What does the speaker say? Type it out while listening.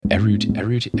Erution?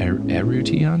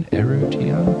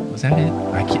 Was that it?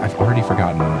 I've already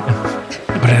forgotten.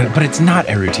 but it's not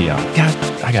Erution.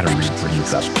 God, I gotta read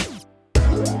this up.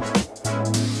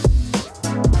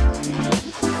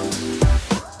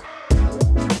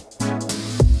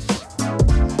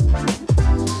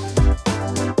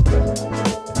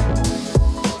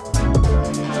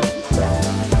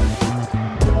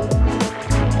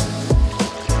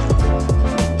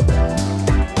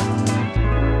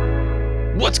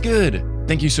 What's good?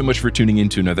 Thank you so much for tuning in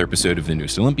to another episode of The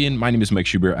Newest Olympian. My name is Mike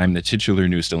Schubert. I'm the titular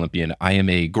Newest Olympian. I am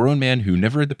a grown man who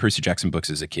never read the Percy Jackson books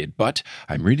as a kid, but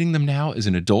I'm reading them now as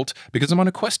an adult because I'm on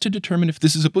a quest to determine if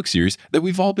this is a book series that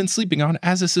we've all been sleeping on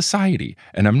as a society.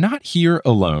 And I'm not here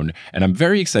alone. And I'm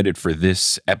very excited for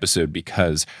this episode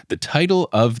because the title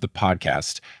of the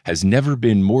podcast has never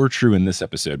been more true in this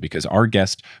episode, because our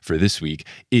guest for this week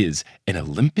is an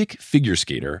Olympic figure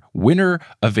skater, winner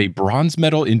of a bronze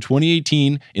medal in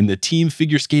 2018 in the team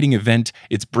figure skating event.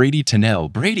 It's Bradie Tennell.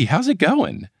 Bradie, how's it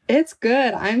going? It's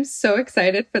good. I'm so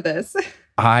excited for this.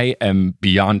 I am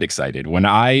beyond excited. When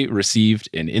I received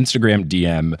an Instagram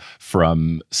DM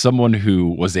from someone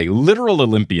who was a literal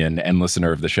Olympian and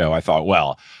listener of the show, I thought,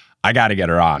 well, I got to get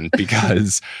her on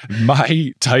because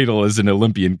my title as an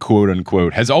Olympian, quote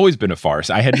unquote, has always been a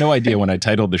farce. I had no idea when I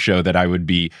titled the show that I would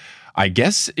be, I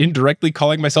guess, indirectly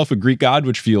calling myself a Greek god,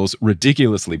 which feels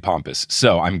ridiculously pompous.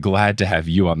 So I'm glad to have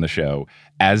you on the show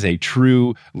as a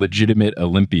true, legitimate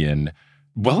Olympian.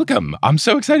 Welcome. I'm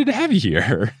so excited to have you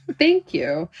here. Thank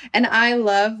you. And I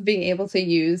love being able to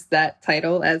use that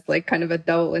title as like kind of a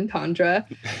double entendre.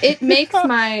 It makes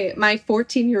my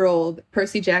 14-year-old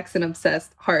Percy Jackson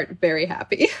obsessed heart very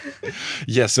happy.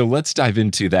 Yeah, so let's dive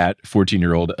into that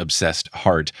 14-year-old obsessed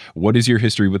heart. What is your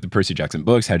history with the Percy Jackson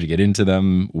books? How'd you get into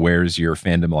them? Where's your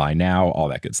fandom lie now? All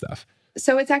that good stuff.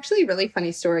 So it's actually a really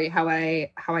funny story how I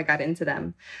got into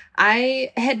them.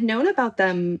 I had known about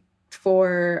them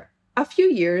for a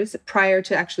few years prior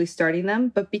to actually starting them,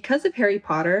 but because of Harry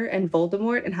Potter and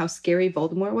Voldemort and how scary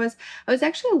Voldemort was, I was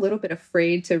actually a little bit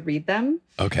afraid to read them.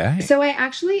 Okay. So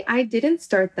I didn't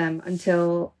start them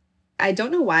until, I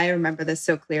don't know why I remember this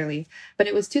so clearly, but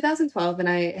it was 2012 and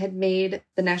I had made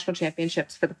the national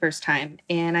championships for the first time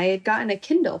and I had gotten a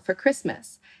Kindle for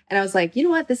Christmas. And I was like, you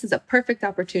know what? This is a perfect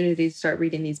opportunity to start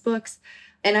reading these books.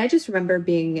 And I just remember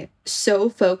being so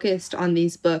focused on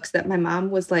these books that my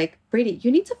mom was like, Bradie,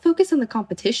 you need to focus on the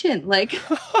competition. Like,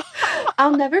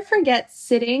 I'll never forget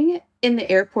sitting in the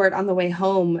airport on the way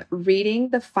home, reading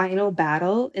the final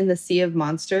battle in the Sea of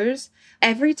Monsters.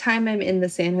 Every time I'm in the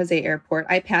San Jose airport,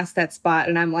 I pass that spot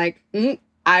and I'm like,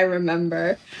 I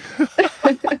remember.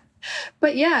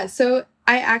 But yeah, so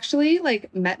I actually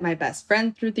like met my best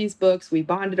friend through these books. We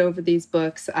bonded over these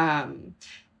books.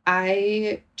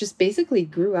 I just basically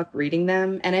grew up reading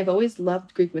them, and I've always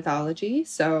loved Greek mythology,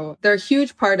 so they're a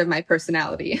huge part of my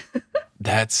personality.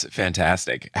 That's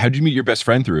fantastic. How did you meet your best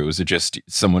friend through? Was it just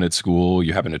someone at school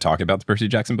you happened to talk about the Percy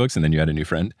Jackson books, and then you had a new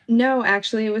friend? No,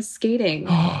 actually, it was skating.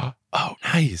 Oh,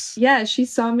 nice. Yeah, she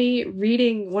saw me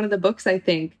reading one of the books, I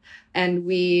think, and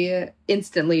we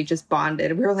instantly just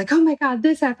bonded. We were like, oh my God,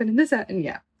 this happened and this happened.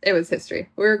 Yeah. It was history.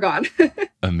 We were gone.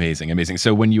 Amazing, amazing.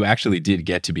 So when you actually did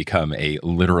get to become a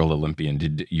literal Olympian,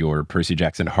 did your Percy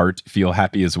Jackson heart feel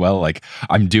happy as well? Like,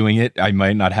 I'm doing it. I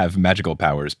might not have magical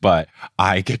powers, but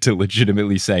I get to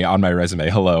legitimately say on my resume,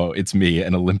 hello, it's me,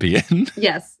 an Olympian.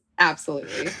 Yes,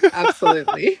 absolutely.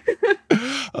 Absolutely.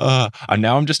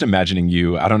 Now I'm just imagining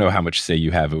you. I don't know how much say you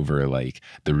have over like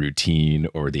the routine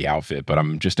or the outfit, but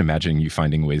I'm just imagining you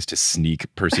finding ways to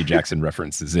sneak Percy Jackson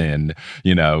references in.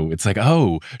 You know, it's like,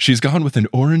 oh, she's gone with an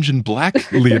orange and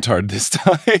black leotard this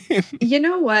time. You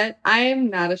know what? I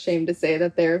am not ashamed to say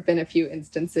that there have been a few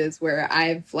instances where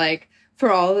I've like,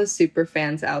 for all the super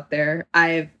fans out there,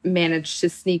 I've managed to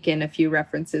sneak in a few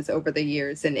references over the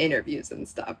years in interviews and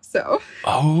stuff. So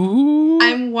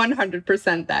I'm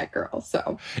 100% that girl.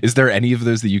 So is there any of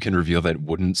those that you can reveal that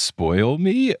wouldn't spoil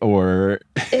me? Or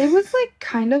it was like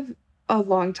kind of a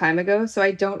long time ago, so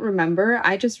I don't remember.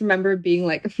 I just remember being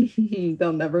like,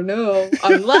 they'll never know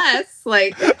unless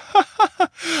like.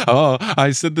 Oh,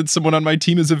 I said that someone on my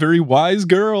team is a very wise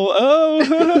girl.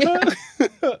 Oh,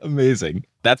 amazing.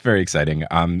 That's very exciting.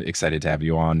 I'm excited to have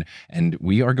you on. And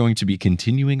we are going to be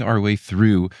continuing our way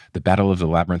through the Battle of the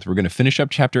Labyrinth. We're going to finish up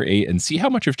Chapter 8 and see how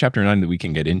much of Chapter 9 that we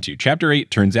can get into. Chapter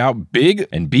 8 turns out big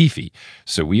and beefy.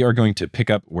 So we are going to pick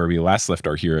up where we last left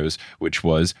our heroes, which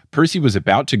was Percy was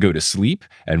about to go to sleep.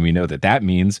 And we know that that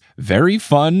means very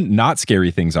fun, not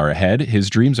scary things are ahead. His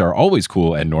dreams are always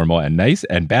cool and normal and nice,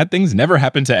 and bad things never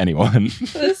happen to anyone.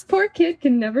 This poor kid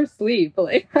can never sleep.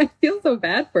 Like, I feel so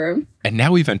bad for him. And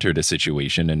now we've entered a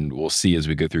situation, and we'll see as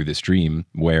we go through this dream,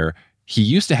 where he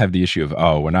used to have the issue of,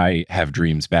 oh, when I have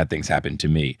dreams, bad things happen to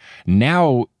me.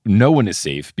 Now, no one is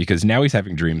safe because now he's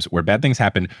having dreams where bad things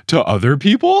happen to other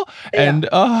people. Yeah. And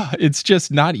it's just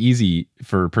not easy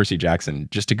for Percy Jackson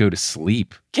just to go to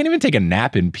sleep. Can't even take a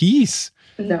nap in peace.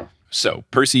 No. So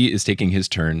Percy is taking his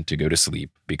turn to go to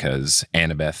sleep because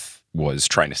Annabeth was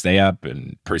trying to stay up,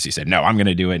 and Percy said, no, I'm going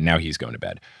to do it. Now he's going to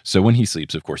bed. So when he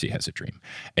sleeps, of course, he has a dream.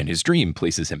 And his dream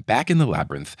places him back in the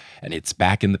labyrinth, and it's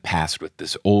back in the past with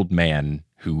this old man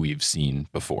who we've seen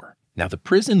before. Now, the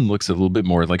prison looks a little bit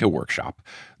more like a workshop.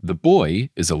 The boy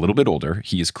is a little bit older.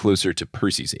 He is closer to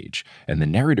Percy's age. And the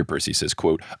narrator, Percy, says,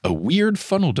 quote, a weird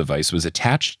funnel device was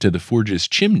attached to the forge's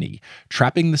chimney,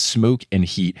 trapping the smoke and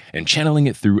heat and channeling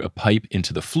it through a pipe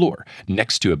into the floor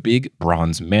next to a big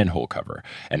bronze manhole cover.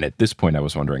 And at this point, I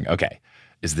was wondering, okay,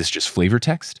 is this just flavor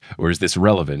text or is this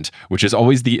relevant? Which is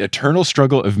always the eternal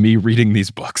struggle of me reading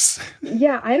these books.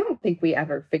 Yeah, I don't think we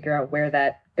ever figure out where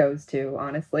that goes to,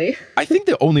 honestly. I think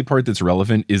the only part that's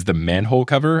relevant is the manhole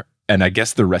cover. And I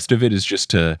guess the rest of it is just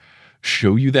to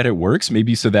show you that it works,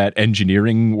 maybe so that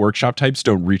engineering workshop types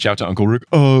don't reach out to Uncle Rick.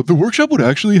 The workshop would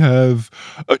actually have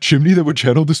a chimney that would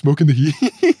channel the smoke and the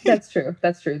heat. That's true.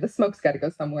 That's true. The smoke's got to go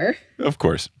somewhere. Of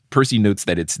course. Percy notes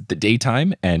that it's the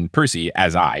daytime, and Percy,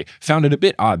 as I, found it a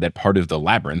bit odd that part of the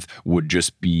labyrinth would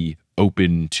just be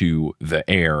open to the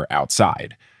air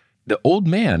outside. The old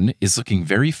man is looking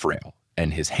very frail,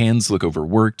 and his hands look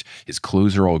overworked, his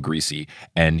clothes are all greasy,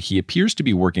 and he appears to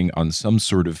be working on some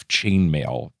sort of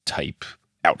chainmail type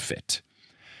outfit.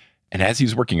 And as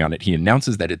he's working on it, he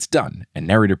announces that it's done, and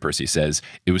narrator Percy says,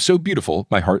 it was so beautiful,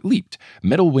 my heart leaped.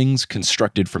 Metal wings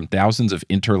constructed from thousands of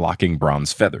interlocking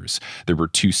bronze feathers. There were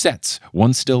 2 sets,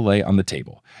 one still lay on the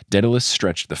table. Daedalus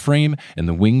stretched the frame, and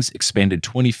the wings expanded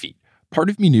 20 feet. Part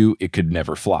of me knew it could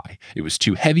never fly. It was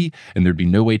too heavy, and there'd be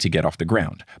no way to get off the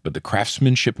ground. But the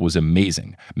craftsmanship was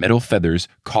amazing. Metal feathers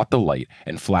caught the light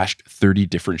and flashed 30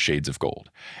 different shades of gold.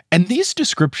 And these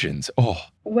descriptions,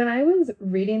 When I was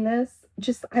reading this,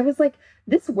 I was like,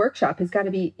 this workshop has got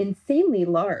to be insanely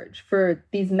large for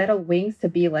these metal wings to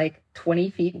be like 20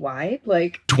 feet wide.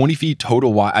 Like 20 feet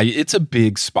total wide. It's a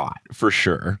big spot for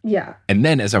sure. Yeah. And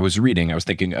then as I was reading, I was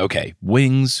thinking, okay,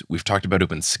 wings, we've talked about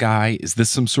open sky. Is this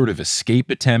some sort of escape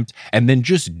attempt? And then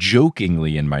just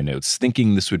jokingly in my notes,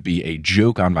 thinking this would be a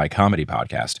joke on my comedy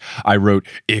podcast, I wrote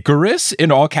Icarus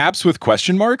in all caps with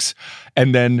question marks.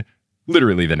 And then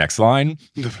literally the next line,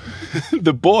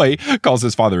 the boy calls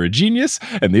his father a genius,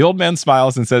 and the old man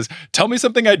smiles and says, tell me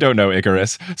something I don't know,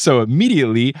 Icarus. So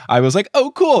immediately I was like,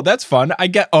 oh, cool, that's fun.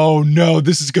 Oh no,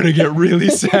 this is going to get really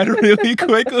sad really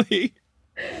quickly.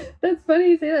 That's funny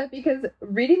you say that, because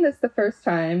reading this the first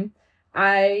time,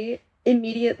 I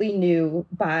immediately knew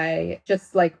by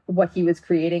just like what he was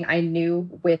creating, I knew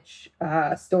which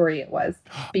story it was.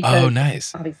 Because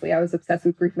nice. Obviously I was obsessed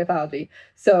with Greek mythology.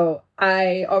 So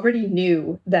I already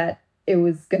knew that it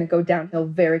was going to go downhill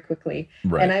very quickly.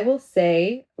 Right. And I will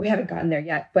say, we haven't gotten there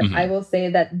yet, but I will say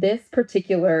that this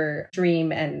particular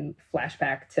dream and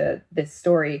flashback to this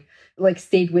story like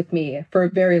stayed with me for a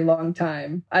very long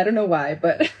time. I don't know why,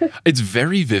 but it's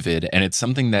very vivid. And it's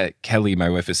something that Kelly, my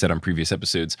wife, has said on previous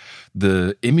episodes.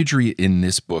 The imagery in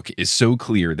this book is so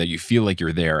clear that you feel like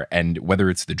you're there. And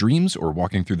whether it's the dreams or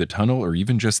walking through the tunnel or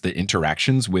even just the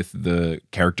interactions with the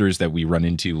characters that we run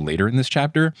into later in this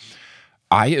chapter,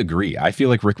 I agree. I feel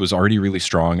like Rick was already really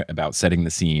strong about setting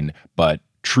the scene, but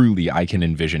truly I can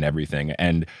envision everything.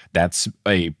 And that's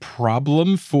a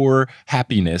problem for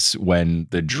happiness when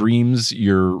the dreams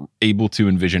you're able to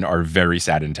envision are very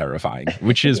sad and terrifying,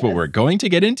 which is what we're going to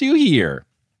get into here.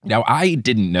 Now, I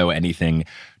didn't know anything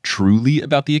truly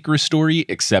about the Icarus story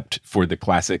except for the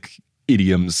classic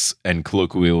idioms and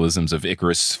colloquialisms of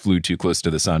Icarus flew too close to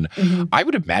the sun. I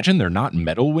would imagine they're not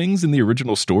metal wings in the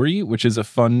original story, which is a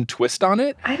fun twist on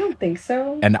it. I don't think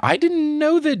so. And I didn't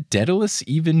know that Daedalus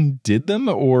even did them,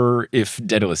 or if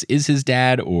Daedalus is his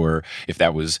dad, or if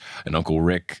that was an Uncle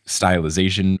Rick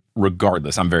stylization.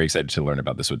 Regardless, I'm very excited to learn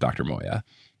about this with Dr. Moya.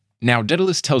 Now,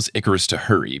 Daedalus tells Icarus to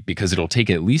hurry because it'll take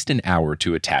at least an hour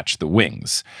to attach the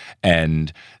wings.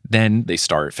 And then they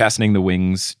start fastening the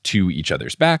wings to each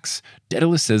other's backs.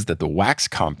 Daedalus says that the wax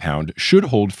compound should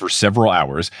hold for several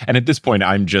hours. And at this point,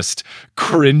 I'm just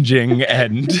cringing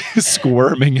and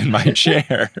squirming in my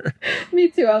chair. Me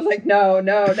too. I was like, no.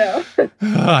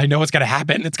 I know what's going to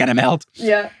happen. It's going to melt.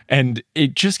 Yeah. And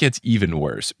it just gets even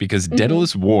worse because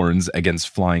Daedalus warns against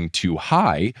flying too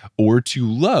high or too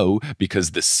low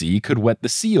because the sea could wet the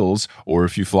seals, or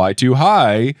if you fly too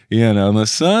high, the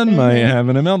sun might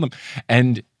happen to melt them.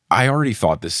 And I already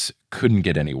thought this couldn't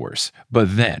get any worse.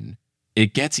 But then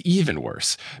it gets even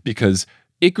worse because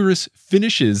Icarus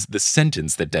finishes the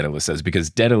sentence that Daedalus says, because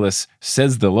Daedalus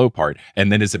says the low part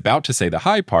and then is about to say the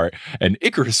high part, and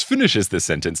Icarus finishes the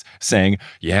sentence saying,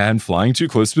 yeah, and flying too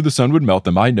close to the sun would melt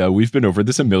them. I know, we've been over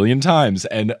this a million times.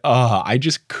 And I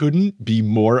just couldn't be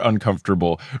more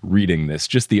uncomfortable reading this.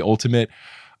 Just the ultimate,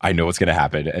 I know what's going to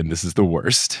happen, and this is the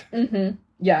worst. Mm-hmm.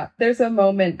 Yeah, there's a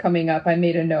moment coming up. I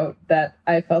made a note that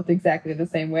I felt exactly the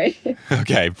same way.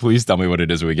 Okay, please tell me what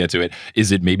it is when we get to it.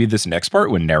 Is it maybe this next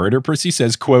part when narrator Percy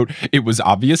says, quote, it was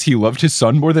obvious he loved his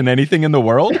son more than anything in the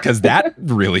world? Because that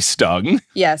really stung.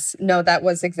 Yes, no, that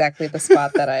was exactly the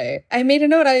spot that I made a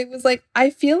note. I was like,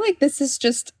 I feel like this is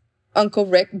just Uncle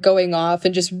Rick going off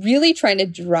and just really trying to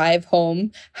drive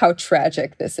home how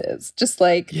tragic this is. Just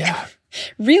like... Yeah.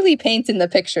 Really painting the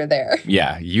picture there.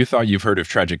 Yeah, you thought you've heard of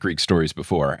tragic Greek stories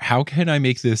before. How can I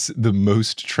make this the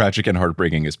most tragic and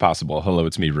heartbreaking as possible? Hello,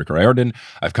 it's me, Rick Riordan.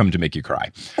 I've come to make you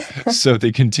cry. So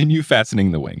they continue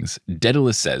fastening the wings.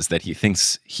 Daedalus says that he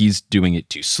thinks he's doing it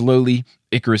too slowly.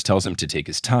 Icarus tells him to take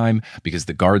his time because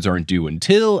the guards aren't due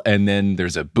until, and then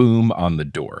there's a boom on the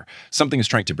door. Something is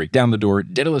trying to break down the door.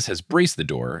 Daedalus has braced the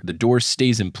door. The door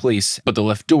stays in place, but the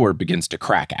left door begins to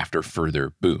crack after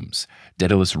further booms.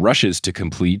 Daedalus rushes to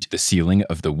complete the sealing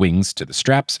of the wings to the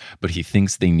straps, but he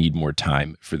thinks they need more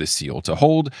time for the seal to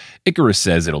hold. Icarus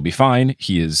says it'll be fine.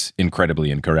 He is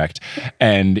incredibly incorrect,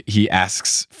 and he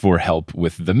asks for help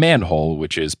with the manhole,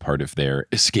 which is part of their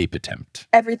escape attempt.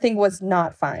 Everything was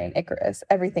not fine, Icarus.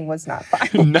 Everything was not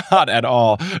fine. Not at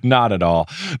all. Not at all.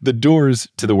 The doors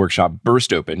to the workshop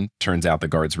burst open. Turns out the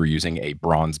guards were using a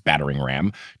bronze battering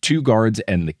ram. 2 guards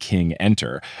and the king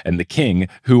enter. And the king,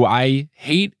 who I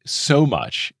hate so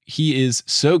much, he is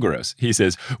so gross. He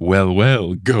says,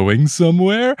 well, going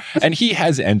somewhere? And he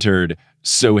has entered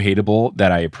so hateable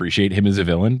that I appreciate him as a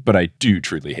villain, but I do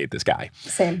truly hate this guy.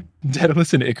 Same.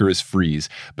 Daedalus and Icarus freeze,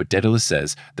 but Daedalus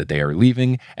says that they are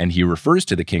leaving, and he refers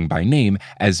to the king by name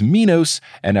as Minos,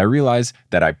 and I realize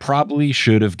that I probably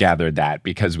should have gathered that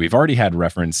because we've already had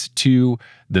reference to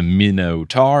the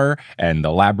Minotaur and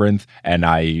the Labyrinth, and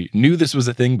I knew this was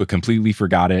a thing, but completely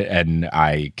forgot it, and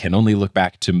I can only look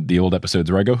back to the old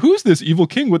episodes where I go, who's this evil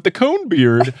king with the cone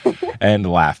beard?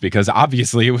 And laugh, because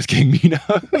obviously it was King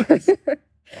Minos.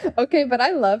 Okay, but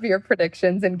I love your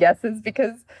predictions and guesses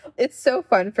because it's so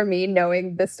fun for me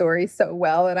knowing the story so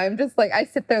well. And I'm just like, I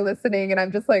sit there listening and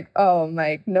I'm just like, oh,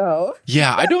 Mike, no.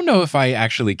 Yeah, I don't know if I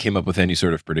actually came up with any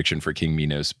sort of prediction for King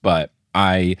Minos, but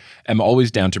I am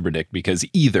always down to predict because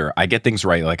either I get things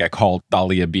right, like I call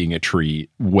Thalia being a tree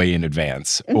way in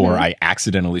advance, or I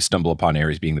accidentally stumble upon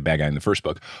Ares being the bad guy in the first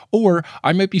book, or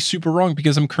I might be super wrong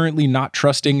because I'm currently not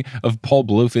trusting of Paul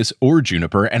Blofus or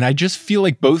Juniper, and I just feel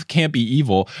like both can't be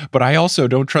evil, but I also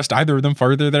don't trust either of them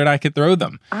farther than I could throw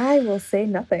them. I will say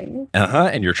nothing.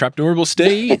 And your trapdoor will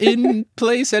stay in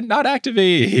place and not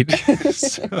activate.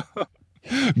 So...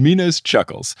 Minos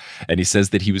chuckles, and he says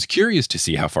that he was curious to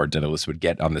see how far Daedalus would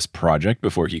get on this project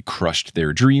before he crushed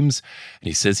their dreams. And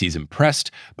he says he's impressed,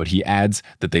 but he adds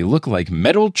that they look like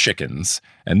metal chickens.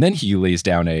 And then he lays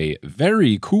down a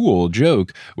very cool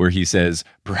joke where he says,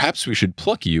 perhaps we should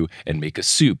pluck you and make a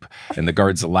soup. And the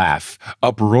guards laugh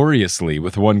uproariously,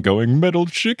 with one going, metal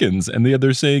chickens, and the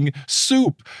other saying,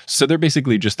 soup. So they're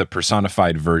basically just a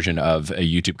personified version of a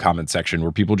YouTube comment section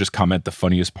where people just comment the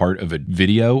funniest part of a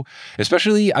video.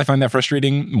 Especially, I find that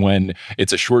frustrating when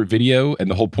it's a short video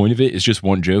and the whole point of it is just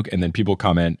one joke, and then people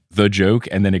comment the joke,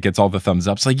 and then it gets all the thumbs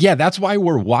up. It's like, yeah, that's why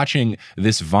we're watching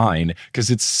this Vine, because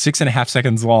it's 6.5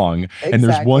 seconds long, and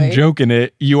there's one joke in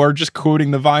it. You are just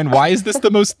quoting the Vine. Why is this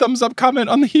the most thumbs up comment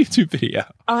on the YouTube video?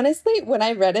 Honestly, when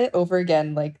I read it over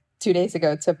again, like 2 days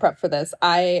ago to prep for this,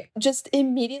 I just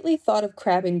immediately thought of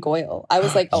Crab and Goyle. I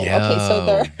was like, oh, okay, so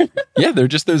they're... Yeah, they're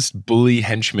just those bully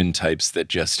henchmen types that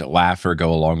just laugh or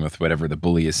go along with whatever the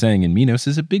bully is saying, and Minos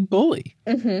is a big bully.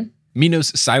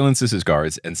 Minos silences his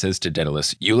guards and says to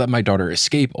Daedalus, you let my daughter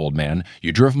escape, old man.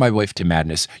 You drove my wife to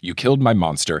madness. You killed my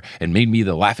monster and made me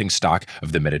the laughingstock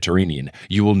of the Mediterranean.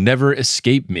 You will never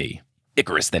escape me.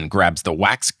 Icarus then grabs the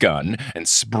wax gun and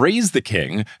sprays the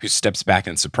king, who steps back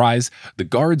in surprise. The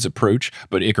guards approach,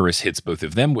 but Icarus hits both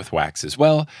of them with wax as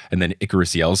well, and then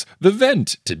Icarus yells, the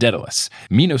vent, to Daedalus.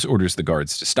 Minos orders the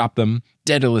guards to stop them.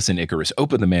 Daedalus and Icarus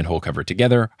open the manhole cover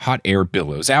together, hot air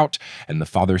billows out, and the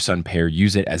father-son pair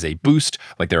use it as a boost,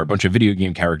 like they're a bunch of video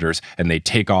game characters, and they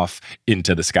take off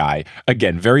into the sky.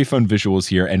 Again, very fun visuals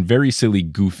here, and very silly,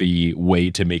 goofy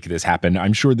way to make this happen.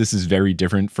 I'm sure this is very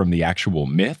different from the actual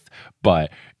myth,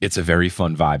 but it's a very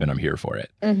fun vibe and I'm here for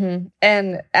it. Mm-hmm.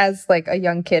 And as like a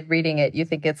young kid reading it, you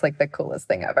think it's like the coolest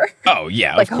thing ever. Oh,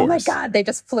 yeah, like, of course. Oh my God, they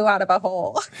just flew out of a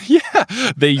hole. Yeah,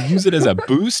 they use it as a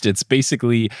boost. It's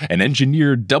basically an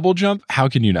engineered double jump. How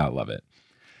can you not love it?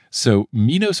 So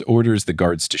Minos orders the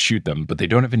guards to shoot them, but they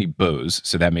don't have any bows,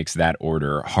 so that makes that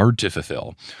order hard to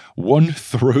fulfill. One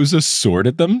throws a sword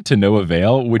at them to no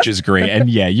avail, which is great. And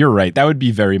yeah, you're right. That would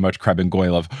be very much Crab and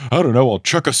Goyle of, I don't know, I'll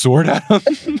chuck a sword at them.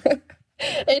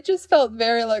 It just felt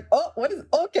very like, oh, what is,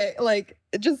 okay, like,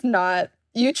 just not,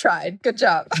 you tried. Good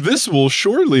job. This will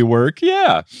surely work,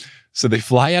 yeah. So they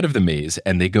fly out of the maze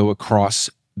and they go across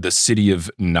the city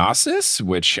of Knossos,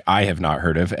 which I have not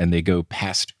heard of, and they go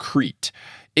past Crete.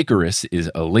 Icarus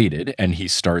is elated and he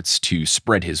starts to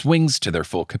spread his wings to their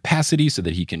full capacity so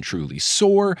that he can truly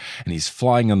soar, and he's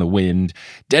flying on the wind.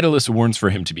 Daedalus warns for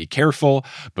him to be careful,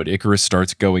 but Icarus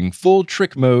starts going full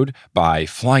trick mode by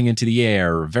flying into the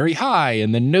air very high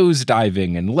and then nose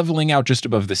diving and leveling out just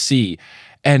above the sea.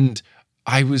 And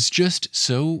I was just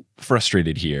so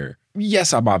frustrated here.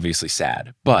 Yes, I'm obviously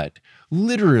sad, but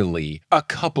literally a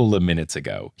couple of minutes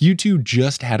ago, you two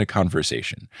just had a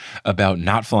conversation about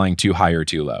not flying too high or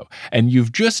too low. And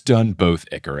you've just done both,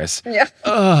 Icarus.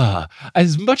 Yeah.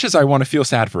 As much as I want to feel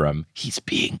sad for him, he's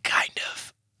being kind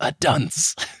of a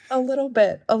dunce. A little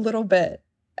bit.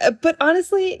 But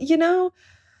honestly, you know,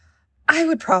 I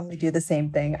would probably do the same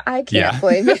thing. I can't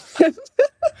blame him.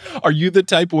 Are you the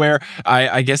type where,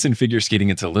 I guess in figure skating,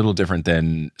 it's a little different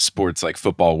than sports like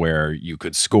football where you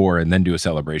could score and then do a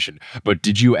celebration. But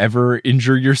did you ever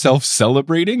injure yourself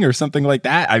celebrating or something like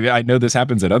that? I know this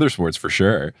happens in other sports for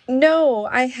sure. No,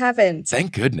 I haven't.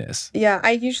 Thank goodness. Yeah,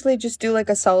 I usually just do like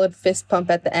a solid fist pump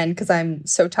at the end because I'm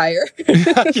so tired.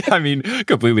 Yeah, I mean,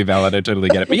 completely valid. I totally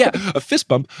get it. But yeah, a fist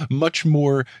bump, much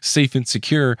more safe and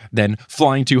secure than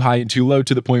flying too high and too low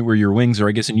to the point where your wings, or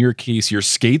I guess in your case, your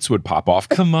skates would pop off.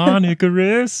 Come on,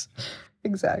 Icarus.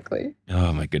 Exactly.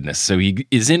 Oh my goodness. So he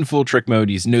is in full trick mode.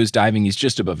 He's nose diving. He's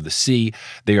just above the sea.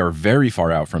 They are very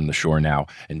far out from the shore now,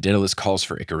 and Daedalus calls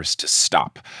for Icarus to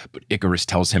stop. But Icarus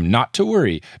tells him not to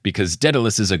worry because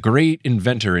Daedalus is a great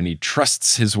inventor and he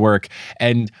trusts his work.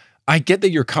 And I get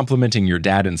that you're complimenting your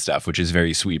dad and stuff, which is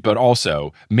very sweet, but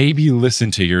also maybe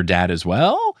listen to your dad as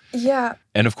well. Yeah.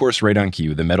 And of course, right on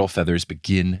cue, the metal feathers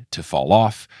begin to fall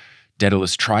off.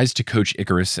 Daedalus tries to coach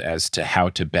Icarus as to how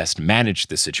to best manage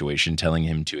the situation, telling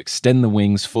him to extend the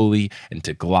wings fully and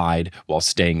to glide while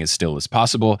staying as still as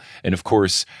possible. And of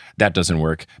course, that doesn't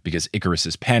work because Icarus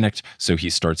is panicked, so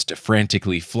he starts to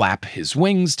frantically flap his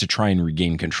wings to try and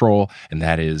regain control, and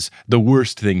that is the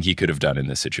worst thing he could have done in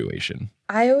this situation.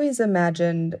 I always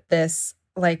imagined this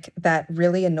like that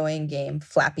really annoying game,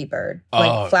 Flappy Bird.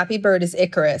 Like Flappy Bird is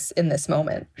Icarus in this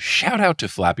moment. Shout out to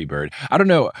Flappy Bird. I don't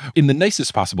know, in the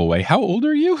nicest possible way, how old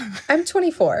are you? I'm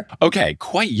 24. Okay,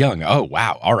 quite young. Oh,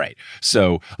 wow. All right.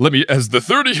 So let me, as the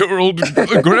 30-year-old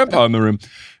grandpa in the room,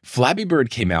 Flappy Bird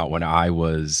came out when I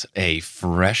was a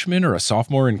freshman or a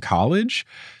sophomore in college.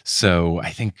 So I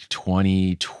think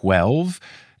 2012.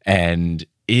 And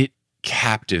it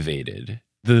captivated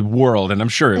the world. And I'm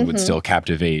sure it would still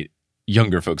captivate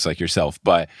younger folks like yourself,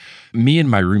 but me and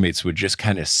my roommates would just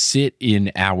kind of sit in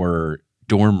our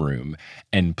dorm room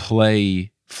and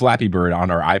play Flappy Bird on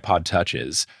our iPod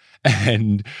Touches.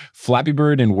 And Flappy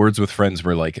Bird and Words with Friends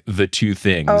were like the two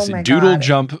things. Oh my Doodle God.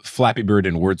 Jump, Flappy Bird,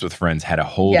 and Words with Friends had a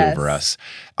hold over us.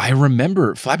 I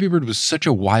remember Flappy Bird was such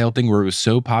a wild thing where it was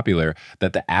so popular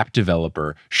that the app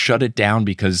developer shut it down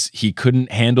because he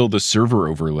couldn't handle the server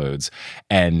overloads.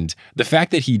 And the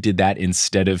fact that he did that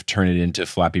instead of turn it into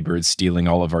Flappy Bird stealing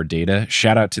all of our data,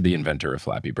 shout out to the inventor of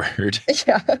Flappy Bird.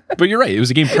 Yeah. But you're right. It was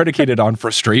a game predicated on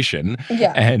frustration.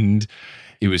 Yeah. And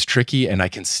it was tricky. And I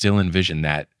can still envision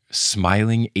that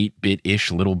smiling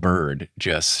 8-bit-ish little bird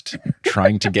just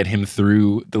trying to get him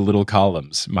through the little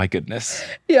columns. My goodness.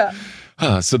 Yeah.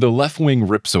 So the left wing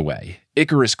rips away.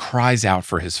 Icarus cries out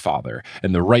for his father,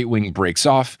 and the right wing breaks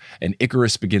off, and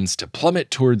Icarus begins to plummet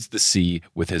towards the sea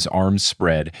with his arms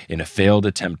spread in a failed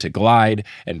attempt to glide,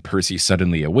 and Percy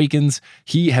suddenly awakens.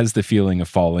 He has the feeling of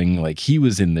falling like he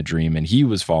was in the dream and he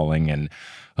was falling, and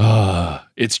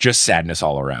it's just sadness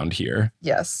all around here.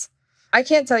 Yes. I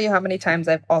can't tell you how many times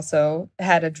I've also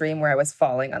had a dream where I was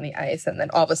falling on the ice and then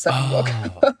all of a sudden woke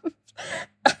up.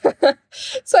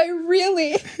 So I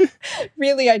really,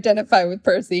 really identify with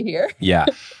Percy here. Yeah.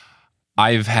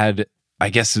 I've had, I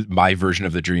guess, my version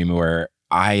of the dream where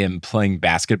I am playing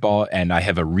basketball and I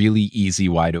have a really easy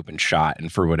wide open shot.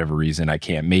 And for whatever reason, I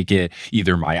can't make it.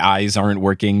 Either my eyes aren't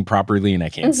working properly and I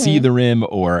can't see the rim,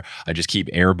 or I just keep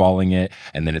airballing it.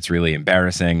 And then it's really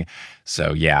embarrassing.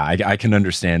 So yeah, I can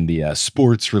understand the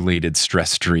sports related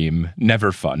stress dream.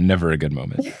 Never fun, never a good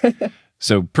moment.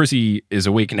 So Percy is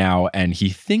awake now, and he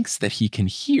thinks that he can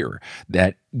hear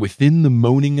that within the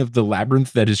moaning of the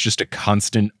labyrinth, that is just a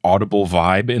constant audible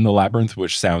vibe in the labyrinth,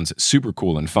 which sounds super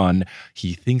cool and fun.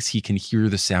 He thinks he can hear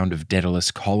the sound of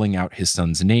Daedalus calling out his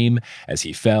son's name as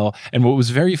he fell. And what was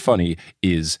very funny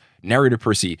is narrator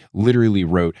Percy literally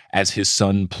wrote as his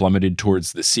son plummeted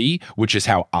towards the sea, which is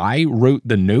how I wrote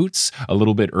the notes a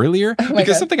little bit earlier.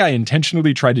 Because something I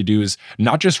intentionally tried to do is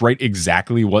not just write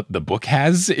exactly what the book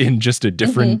has in just a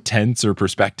different tense or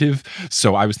perspective.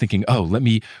 So I was thinking, oh, let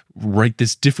me write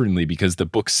this differently because the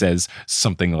book says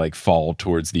something like fall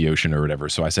towards the ocean or whatever.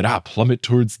 So I said, plummet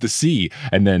towards the sea.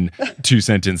 And then 2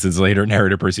 sentences later,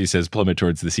 narrator Percy says plummet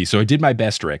towards the sea. So I did my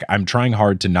best, Rick. I'm trying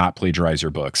hard to not plagiarize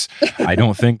your books. I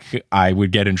don't think I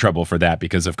would get in trouble for that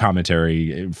because of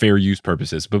commentary, fair use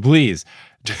purposes. But please,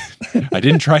 I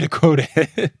didn't try to quote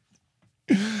it.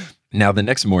 Now, the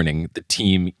next morning, the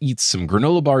team eats some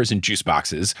granola bars and juice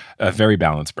boxes, a very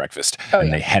balanced breakfast,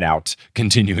 and they head out,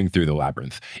 continuing through the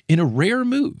labyrinth. In a rare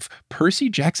move, Percy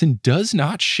Jackson does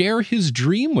not share his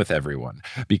dream with everyone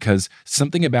because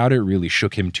something about it really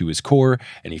shook him to his core,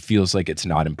 and he feels like it's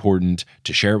not important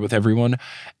to share it with everyone.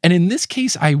 And in this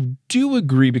case, I do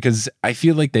agree because I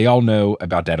feel like they all know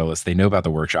about Daedalus. They know about the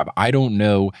workshop. I don't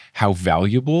know how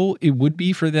valuable it would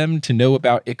be for them to know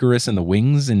about Icarus and the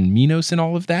wings and Minos and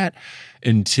all of that,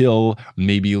 until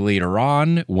maybe later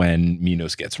on when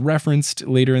Minos gets referenced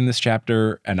later in this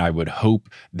chapter. And I would hope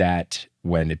that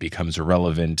when it becomes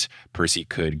irrelevant, Percy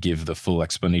could give the full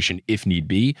explanation if need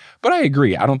be. But I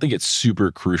agree. I don't think it's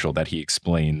super crucial that he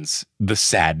explains the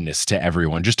sadness to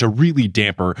everyone, just to really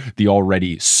damper the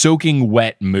already soaking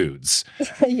wet moods.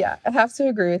 Yeah, I have to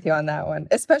agree with you on that one,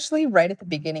 especially right at the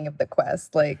beginning of the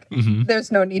quest. Like,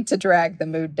 there's no need to drag the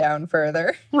mood down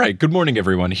further. Right. Good morning,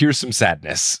 everyone. Here's some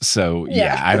sadness. So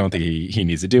yeah, I don't think he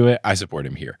needs to do it. I support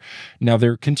him here. Now,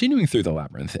 they're continuing through the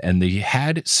labyrinth, and they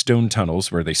had stone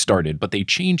tunnels where they started, but they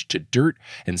changed to dirt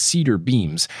and cedar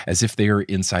beams as if they are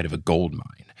inside of a gold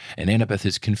mine. And Annabeth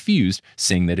is confused,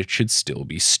 saying that it should still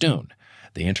be stone.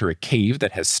 They enter a cave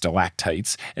that has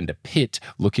stalactites and a pit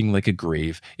looking like a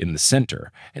grave in the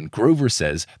center. And Grover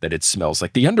says that it smells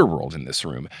like the underworld in this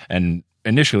room. And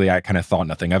initially, I kind of thought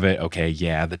nothing of it. Okay,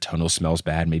 yeah, the tunnel smells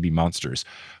bad, maybe monsters.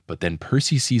 But then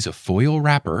Percy sees a foil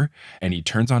wrapper, and he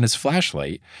turns on his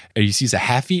flashlight, and he sees a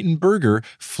half-eaten burger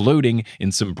floating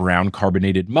in some brown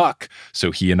carbonated muck.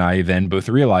 So he and I then both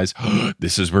realize,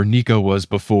 this is where Nico was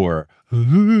before.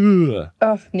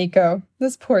 Oh, Nico.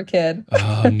 This poor kid.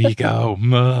 Oh, Nico.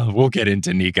 We'll get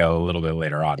into Nico a little bit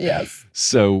later on. Yes.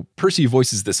 So Percy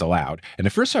voices this aloud. And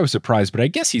at first I was surprised, but I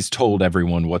guess he's told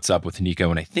everyone what's up with Nico.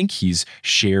 And I think he's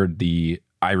shared the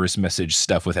Iris message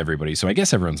stuff with everybody. So I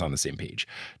guess everyone's on the same page.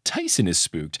 Tyson is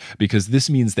spooked because this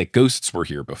means that ghosts were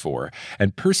here before.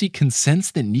 And Percy can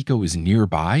sense that Nico is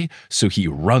nearby. So he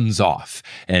runs off.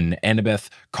 And Annabeth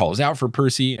calls out for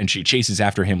Percy and she chases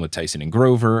after him with Tyson and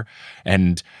Grover.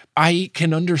 And I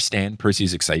can understand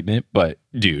Percy's excitement, but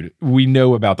dude, we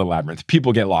know about the labyrinth.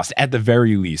 People get lost. At the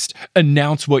very least,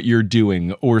 announce what you're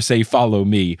doing or say, follow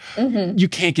me. You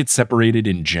can't get separated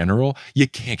in general. You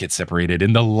can't get separated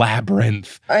in the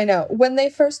labyrinth. I know. When they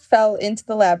first fell into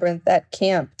the labyrinth at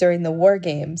camp during the war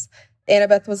games,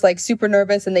 Annabeth was like super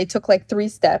nervous and they took like 3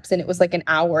 steps and it was like an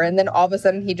hour. And then all of a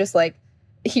sudden he just like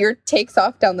takes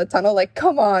off down the tunnel. Like,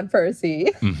 come on,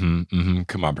 Percy.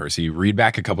 Come on, Percy. Read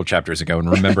back a couple chapters ago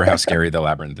and remember how scary the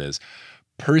labyrinth is.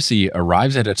 Percy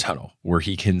arrives at a tunnel where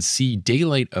he can see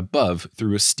daylight above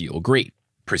through a steel grate.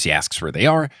 Percy asks where they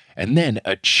are, and then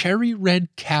a cherry red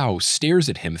cow stares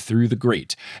at him through the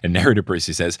grate. And narrator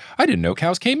Percy says, I didn't know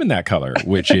cows came in that color,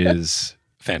 which is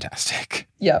fantastic.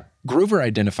 Yep. Grover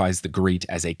identifies the grate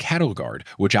as a cattle guard,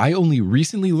 which I only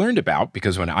recently learned about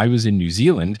because when I was in New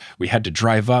Zealand, we had to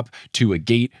drive up to a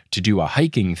gate to do a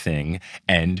hiking thing,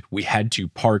 and we had to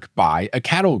park by a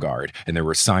cattle guard. And there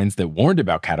were signs that warned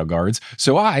about cattle guards,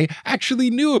 so I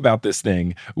actually knew about this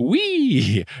thing.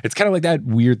 Whee! It's kind of like that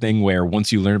weird thing where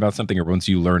once you learn about something or once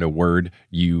you learn a word,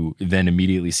 you then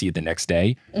immediately see it the next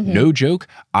day. No joke,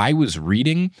 I was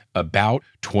reading about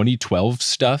 2012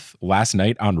 stuff last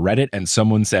night on Reddit, and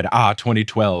someone said,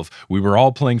 2012, we were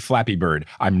all playing Flappy Bird.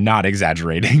 I'm not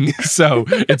exaggerating. So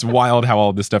it's wild how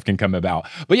all this stuff can come about.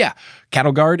 But yeah,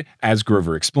 cattle guard, as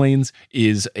Grover explains,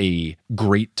 is a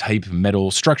grate type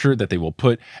metal structure that they will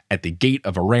put at the gate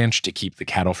of a ranch to keep the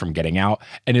cattle from getting out.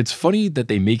 And it's funny that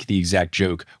they make the exact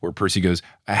joke where Percy goes,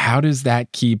 how does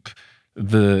that keep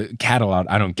the cattle out?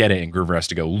 I don't get it. And Grover has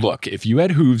to go, look, if you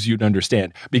had hooves, you'd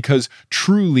understand, because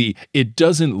truly it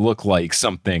doesn't look like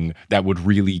something that would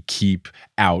really keep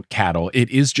out cattle. It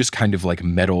is just kind of like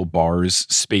metal bars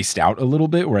spaced out a little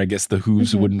bit where I guess the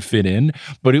hooves wouldn't fit in,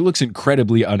 but it looks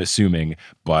incredibly unassuming.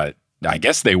 But I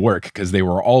guess they work because they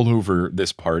were all over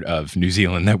this part of New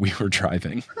Zealand that we were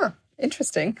driving. Huh.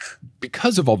 Interesting.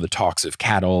 Because of all the talks of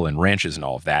cattle and ranches and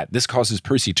all of that, this causes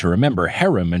Percy to remember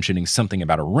Hera mentioning something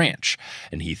about a ranch,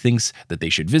 and he thinks that they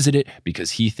should visit it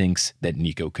because he thinks that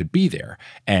Nico could be there.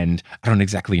 And I don't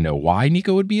exactly know why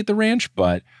Nico would be at the ranch,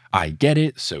 but I get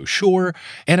it, so sure.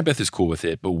 Annabeth is cool with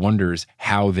it, but wonders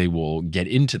how they will get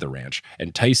into the ranch.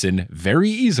 And Tyson very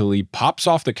easily pops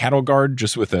off the cattle guard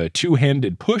just with a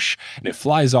two-handed push, and it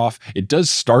flies off. It does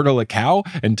startle a cow,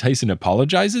 and Tyson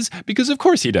apologizes because of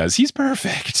course he does. He's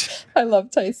perfect. I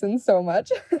love Tyson so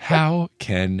much. How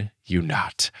can you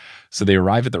not? So they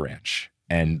arrive at the ranch,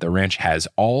 and the ranch has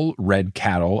all red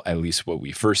cattle, at least what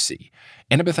we first see.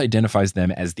 Annabeth identifies them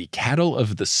as the cattle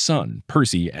of the sun.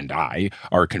 Percy and I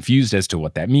are confused as to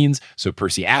what that means, so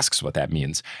Percy asks what that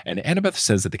means. And Annabeth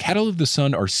says that the cattle of the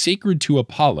sun are sacred to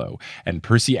Apollo. And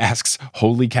Percy asks,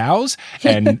 holy cows?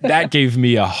 And that gave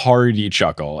me a hearty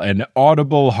chuckle, an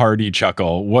audible hearty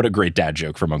chuckle. What a great dad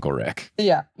joke from Uncle Rick.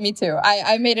 Yeah, me too.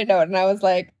 I made a note and I was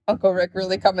like, Uncle Rick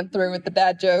really coming through with the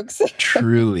dad jokes.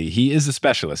 Truly, he is a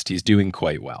specialist. He's doing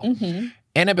quite well. Mm-hmm.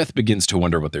 Annabeth begins to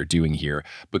wonder what they're doing here,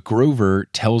 but Grover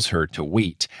tells her to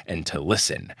wait and to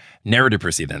listen. Narrator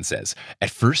Percy then says,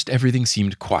 at first everything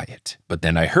seemed quiet, but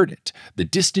then I heard it. The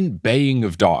distant baying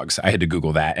of dogs. I had to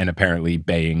Google that, and apparently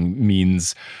baying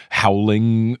means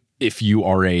howling if you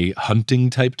are a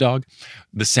hunting type dog.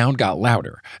 The sound got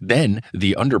louder. Then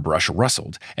the underbrush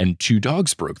rustled and two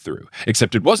dogs broke through.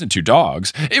 Except it wasn't two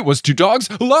dogs. It was two dogs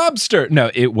lobster. No,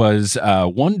 it was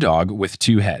one dog with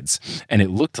two heads. And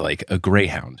it looked like a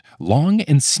greyhound. Long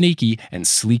and snaky and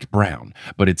sleek brown.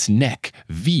 But its neck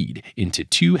V'd into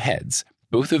two heads.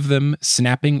 Both of them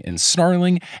snapping and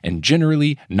snarling and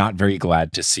generally not very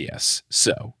glad to see us.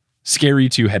 So, scary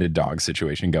two-headed dog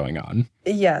situation going on.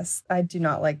 Yes, I do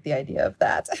not like the idea of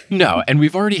that. No, and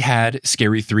we've already had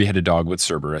scary three-headed dog with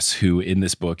Cerberus, who in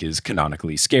this book is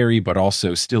canonically scary, but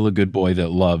also still a good boy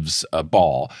that loves a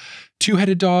ball.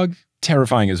 Two-headed dog,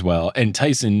 terrifying as well. And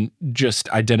Tyson just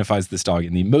identifies this dog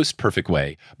in the most perfect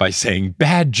way by saying,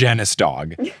 bad Janus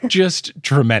dog. Just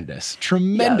tremendous.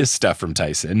 Tremendous stuff from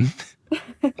Tyson.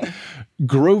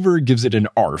 Grover gives it an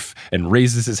arf and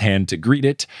raises his hand to greet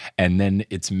it, and then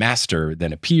its master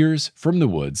then appears from the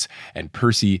woods, and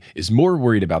Percy is more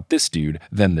worried about this dude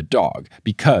than the dog,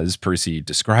 because Percy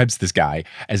describes this guy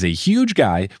as a huge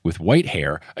guy with white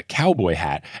hair, a cowboy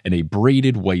hat, and a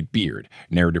braided white beard.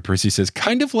 Narrator Percy says,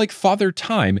 kind of like Father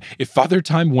Time, if Father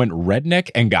Time went redneck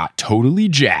and got totally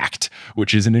jacked,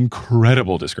 which is an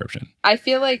incredible description. I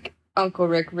feel like Uncle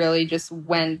Rick really just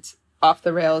went off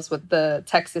the rails with the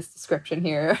Texas description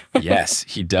here. Yes,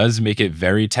 he does make it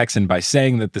very Texan by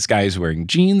saying that this guy is wearing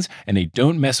jeans and a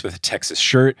don't mess with Texas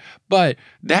shirt, but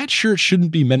that shirt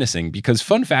shouldn't be menacing because,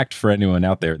 fun fact for anyone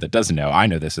out there that doesn't know, I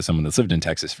know this as someone that's lived in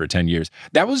Texas for 10 years,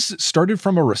 that was started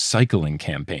from a recycling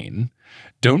campaign.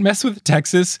 Don't Mess with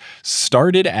Texas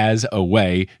started as a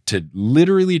way to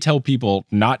literally tell people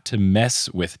not to mess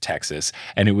with Texas.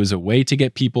 And it was a way to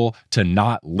get people to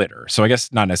not litter. So I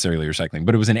guess not necessarily recycling,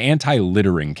 but it was an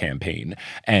anti-littering campaign.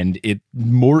 And it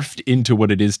morphed into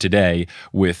what it is today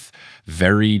with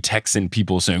very Texan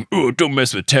people saying, oh, don't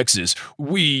mess with Texas.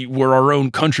 We were our own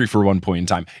country for one point in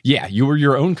time. Yeah, you were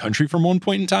your own country from one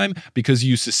point in time because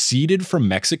you seceded from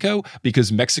Mexico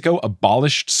because Mexico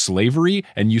abolished slavery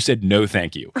and you said, no,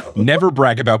 thank you. Never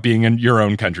brag about being in your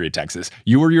own country, Texas.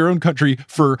 You were your own country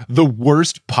for the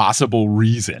worst possible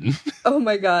reason. Oh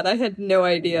my God, I had no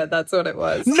idea that's what it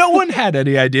was. No one had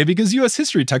any idea because U.S.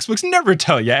 history textbooks never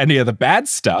tell you any of the bad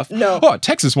stuff. No. Oh,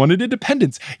 Texas wanted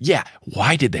independence. Yeah,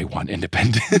 why did they want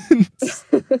independence?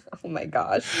 Oh my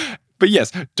gosh. But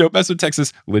yes, Don't Mess with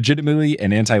Texas, legitimately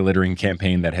an anti-littering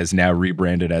campaign that has now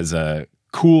rebranded as a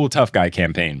cool tough guy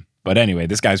campaign. But anyway,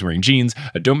 this guy's wearing jeans,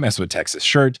 a Don't Mess with Texas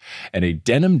shirt, and a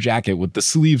denim jacket with the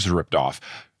sleeves ripped off.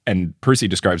 And Percy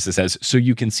describes this as, so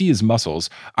you can see his muscles.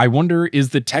 I wonder,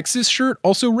 is the Texas shirt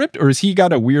also ripped? Or has he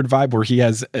got a weird vibe where he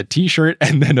has a t-shirt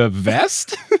and then a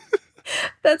vest?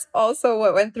 That's also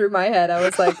what went through my head. I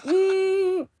was like,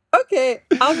 Okay,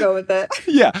 I'll go with it.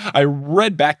 Yeah, I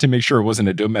read back to make sure it wasn't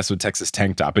a Don't Mess with Texas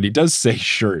tank top, but he does say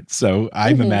shirt. So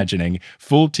I'm imagining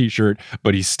full t-shirt,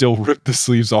 but he still ripped the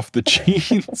sleeves off the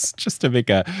jeans just to make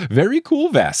a very cool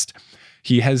vest.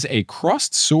 He has a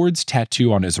crossed swords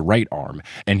tattoo on his right arm,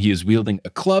 and he is wielding a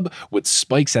club with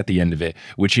spikes at the end of it,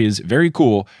 which is very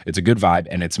cool. It's a good vibe,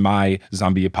 and it's my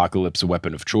zombie apocalypse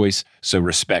weapon of choice. So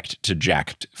respect to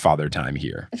jacked Father Time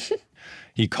here.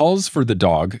 He calls for the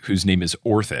dog, whose name is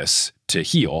Orthus, to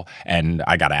heal. And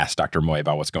I got to ask Dr. Moy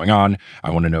about what's going on. I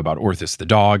want to know about Orthus the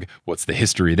dog. What's the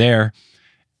history there?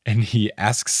 And he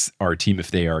asks our team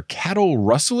if they are cattle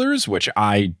rustlers, which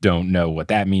I don't know what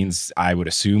that means. I would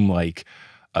assume like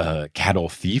a cattle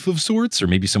thief of sorts, or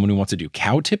maybe someone who wants to do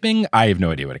cow tipping. I have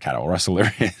no idea what a cattle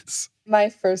rustler is. My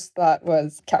first thought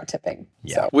was cow tipping.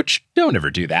 Yeah, which don't ever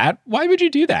do that. Why would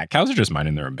you do that? Cows are just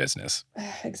minding their own business.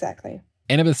 Exactly.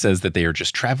 Annabeth says that they are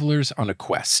just travelers on a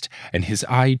quest, and his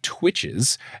eye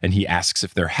twitches, and he asks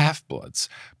if they're half-bloods.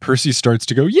 Percy starts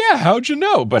to go, yeah, how'd you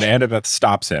know? But Annabeth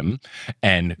stops him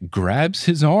and grabs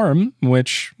his arm,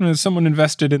 which, as someone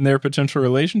invested in their potential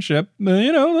relationship, all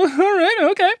right,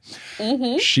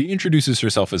 okay. She introduces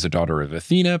herself as a daughter of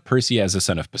Athena, Percy as a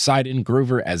son of Poseidon,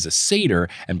 Grover as a satyr,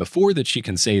 and before that she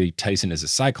can say Tyson is a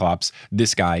cyclops,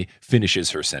 this guy finishes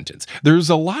her sentence. There's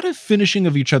a lot of finishing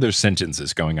of each other's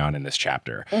sentences going on in this chapter.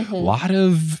 A lot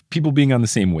of people being on the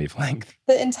same wavelength.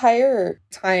 The entire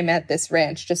time at this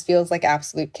ranch just feels like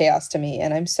absolute chaos to me,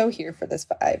 and I'm so here for this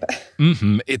vibe.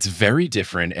 It's very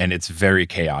different, and it's very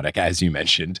chaotic, as you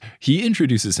mentioned. He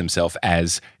introduces himself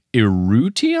as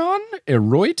Erution?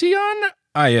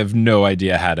 I have no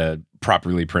idea how to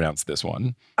properly pronounce this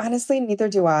one. Honestly, neither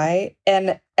do I.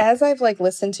 And as I've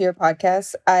listened to your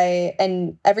podcast,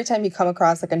 and every time you come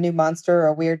across a new monster or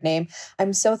a weird name,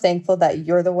 I'm so thankful that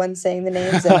you're the one saying the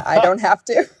names and I don't have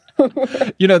to.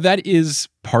 That is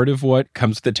part of what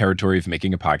comes with the territory of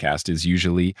making a podcast is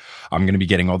usually I'm going to be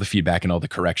getting all the feedback and all the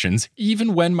corrections,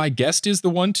 even when my guest is the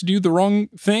one to do the wrong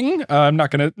thing. I'm not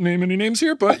going to name any names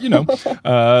here, but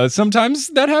sometimes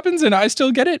that happens and I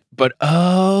still get it. But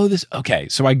okay.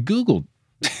 So I Googled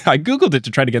it to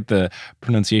try to get the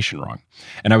pronunciation wrong.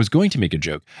 And I was going to make a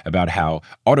joke about how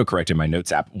autocorrect in my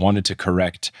notes app wanted to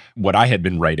correct what I had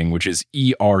been writing, which is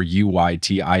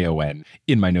Eruytion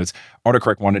in my notes.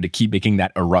 Autocorrect wanted to keep making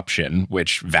that eruption,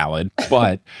 which valid,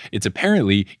 but it's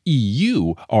apparently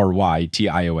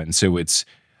Eurytion. So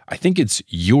I think it's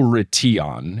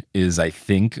Eurytion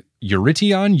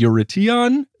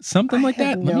Eurytion, something like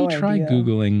that. Let me try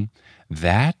Googling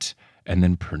that and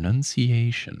then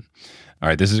pronunciation. All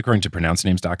right, this is according to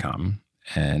pronouncenames.com,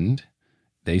 and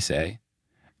they say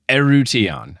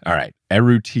Erution. All right,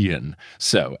 Erution.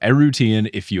 So, Erution,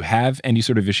 if you have any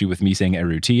sort of issue with me saying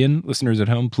Erution, listeners at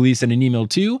home, please send an email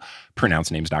to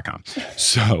pronouncenames.com.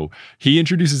 So, he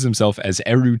introduces himself as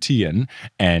Erution,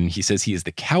 and he says he is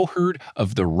the cowherd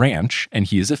of the ranch, and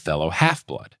he is a fellow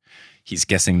half-blood. He's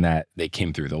guessing that they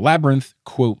came through the labyrinth,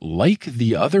 quote, like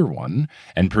the other one.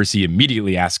 And Percy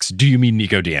immediately asks, do you mean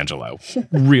Nico D'Angelo?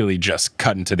 Really just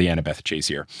cutting to the Annabeth chase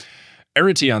here.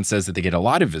 Erution says that they get a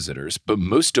lot of visitors, but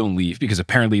most don't leave because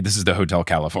apparently this is the Hotel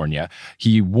California.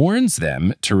 He warns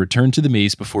them to return to the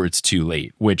maze before it's too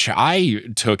late, which I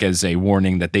took as a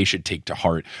warning that they should take to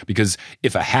heart, because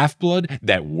if a half-blood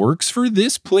that works for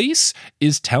this place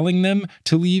is telling them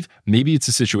to leave, maybe it's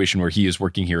a situation where he is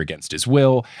working here against his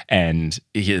will and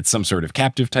it's some sort of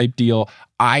captive type deal.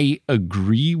 I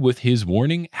agree with his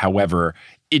warning. However,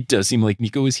 it does seem like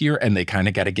Nico is here and they kind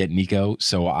of got to get Nico.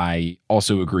 So I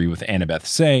also agree with Annabeth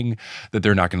saying that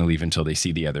they're not going to leave until they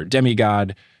see the other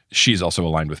demigod. She's also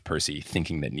aligned with Percy,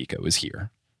 thinking that Nico is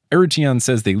here. Erution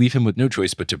says they leave him with no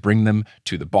choice but to bring them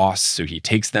to the boss, so he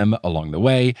takes them along the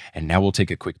way. And now we'll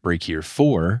take a quick break here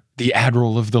for the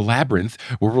Admiral of the Labyrinth,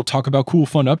 where we'll talk about cool,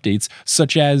 fun updates,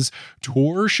 such as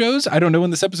tour shows. I don't know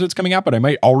when this episode's coming out, but I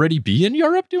might already be in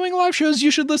Europe doing live shows.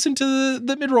 You should listen to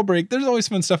the mid-roll break. There's always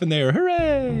fun stuff in there.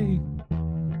 Hooray!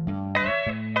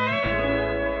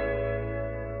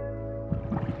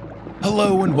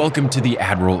 Hello and welcome to the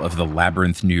Admiral of the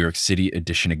Labyrinth New York City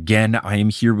edition again. I am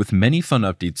here with many fun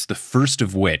updates, the first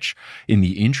of which, in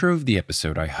the intro of the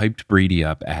episode, I hyped Bradie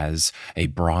up as a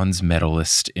bronze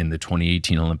medalist in the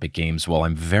 2018 Olympic Games. Well,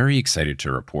 I'm very excited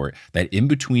to report that in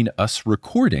between us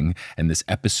recording and this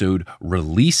episode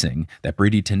releasing, that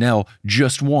Bradie Tennell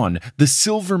just won the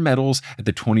silver medals at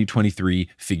the 2023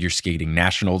 Figure Skating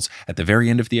Nationals. At the very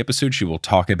end of the episode, she will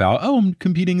talk about, I'm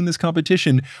competing in this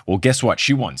competition. Well, guess what?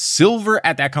 She won silver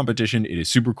at that competition. It is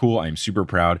super cool. I am super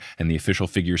proud. And the official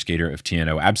figure skater of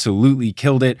TNO absolutely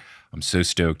killed it. I'm so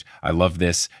stoked. I love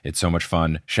this. It's so much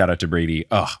fun. Shout out to Bradie.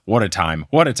 Ugh, what a time.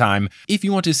 What a time. If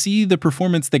you want to see the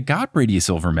performance that got Bradie a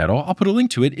silver medal, I'll put a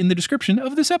link to it in the description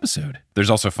of this episode. There's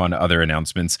also fun other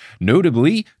announcements.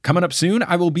 Notably, coming up soon,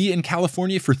 I will be in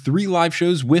California for 3 live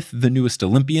shows with the newest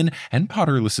Olympian and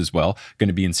Potterless as well. Going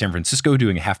to be in San Francisco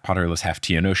doing a half Potterless, half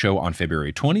TNO show on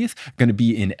February 20th. Going to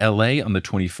be in LA on the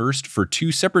 21st for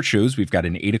 2 separate shows. We've got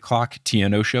an 8 o'clock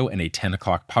TNO show and a 10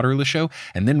 o'clock Potterless show.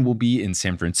 And then we'll be in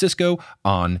San Francisco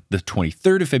on the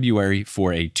 23rd of February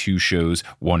for a 2 shows,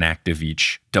 1 act of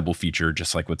each, double feature,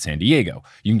 just like with San Diego.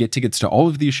 You can get tickets to all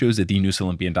of these shows at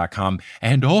thenewsolympian.com.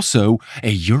 And also,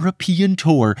 a European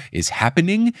tour is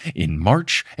happening in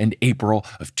March and April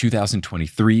of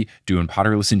 2023, doing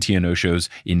Potterless and TNO shows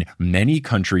in many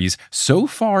countries. So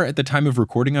far, at the time of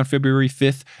recording on February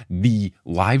 5th, the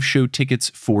live show tickets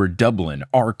for Dublin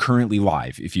are currently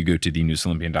live. If you go to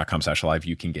thenewsolympian.com/live,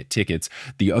 you can get tickets.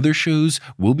 The other shows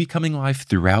will be coming live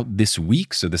throughout this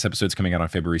week. So this episode's coming out on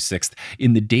February 6th.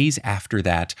 In the days after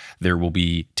that, there will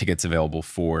be tickets available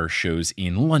for shows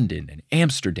in London and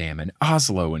Amsterdam and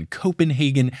Oslo and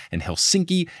Copenhagen and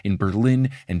Helsinki, in Berlin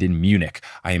and in Munich.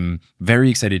 I'm very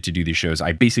excited to do these shows.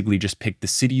 I basically just picked the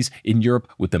cities in Europe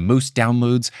with the most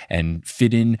downloads and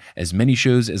fit in as many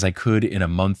shows as I could in a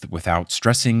month without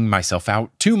stressing myself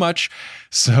out too much.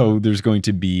 So there's going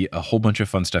to be a whole bunch of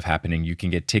fun stuff happening. You can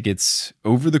get tickets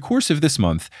over the course of this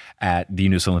month at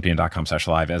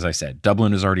thenewsolympian.com/live. As I said,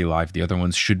 Dublin is already live. The other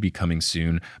ones should be coming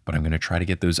soon, but I'm going to try to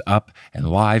get those up and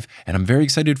live, and I'm very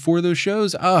excited for those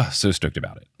shows. So stoked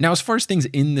about it. Now, as far as things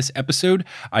in this episode,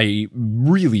 I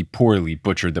really poorly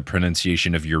butchered the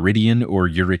pronunciation of Euridian or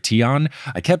Eurytion.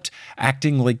 I kept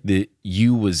acting like the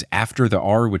U was after the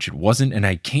R, which it wasn't, and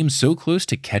I came so close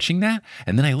to catching that,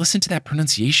 and then I listened to that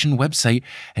pronunciation website,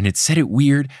 and it said it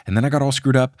weird, and then I got all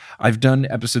screwed up. I've done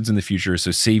episodes in the future,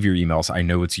 so save your emails. I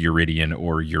know it's Euridian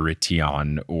or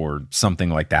Eurytion or something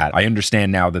like that. I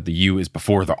understand now that the U is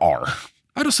before the R.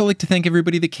 I'd also like to thank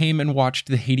everybody that came and watched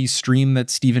the Hades stream that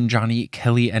Stephen, Johnny,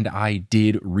 Kelly, and I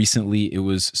did recently. It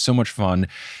was so much fun.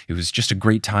 It was just a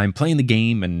great time playing the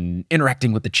game and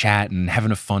interacting with the chat and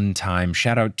having a fun time.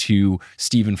 Shout out to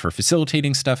Stephen for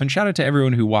facilitating stuff, and shout out to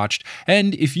everyone who watched.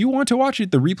 And if you want to watch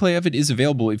it, the replay of it is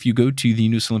available if you go to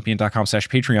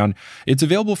thenewsolympian.com/Patreon. It's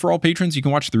available for all patrons. You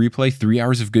can watch the replay, 3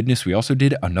 hours of goodness. We also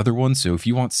did another one, so if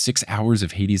you want 6 hours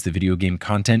of Hades the video game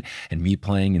content and me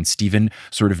playing and Stephen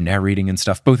sort of narrating and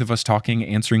stuff, both of us talking,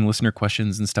 answering listener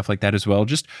questions and stuff like that as well.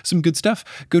 Just some good stuff.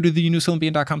 Go to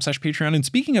thenewsolympian.com/Patreon. And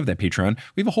speaking of that Patreon,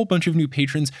 we have a whole bunch of new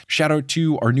patrons. Shout out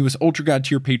to our newest Ultra God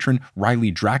tier patron,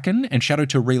 Riley Draken, and shout out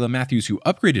to Rayla Matthews, who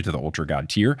upgraded to the Ultra God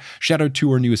tier. Shout out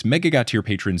to our newest Mega God tier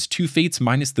patrons, Two Fates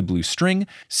minus the blue string,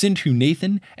 Sindhu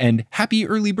Nathan, and happy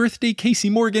early birthday,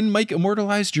 Casey Morgan. Mike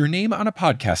immortalized your name on a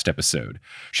podcast episode.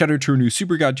 Shout out to our new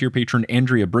Super God tier patron,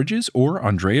 Andrea Bridges, or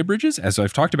Andrea Bridges. As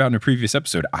I've talked about in a previous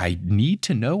episode, I need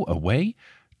to know a way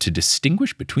to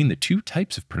distinguish between the 2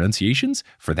 types of pronunciations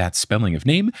for that spelling of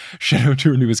name. Shout out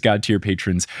to our newest God tier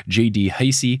patrons, JD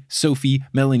Heisey, Sophie,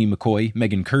 Melanie McCoy,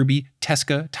 Megan Kirby,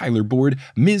 Teska, Tyler Board,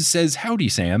 Ms. Says Howdy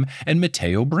Sam, and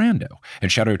Mateo Brando.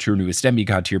 And shout out to our newest Emmy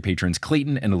God tier patrons,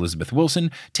 Clayton and Elizabeth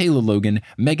Wilson, Taylor Logan,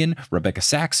 Megan, Rebecca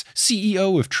Sachs,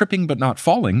 CEO of Tripping But Not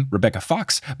Falling, Rebecca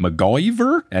Fox,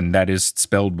 McGoiver, and that is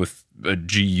spelled with a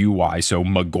G-U-Y, so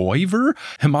McGoiver,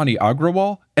 Himani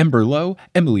Agrawal, Ember Lowe,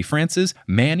 Emily Francis,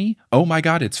 Manny, Oh My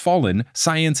God, It's Fallen,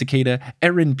 Cyan Cicada,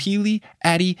 Erin Peely,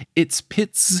 Addie, It's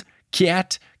Pitts,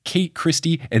 Kat, Kate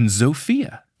Christie, and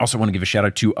Zofia. Also want to give a shout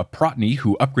out to Aprotny,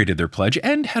 who upgraded their pledge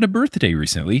and had a birthday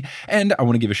recently. And I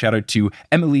want to give a shout out to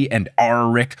Emily and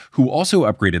Rick, who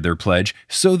also upgraded their pledge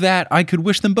so that I could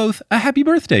wish them both a happy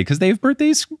birthday, because they have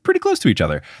birthdays pretty close to each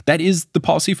other. That is the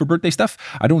policy for birthday stuff.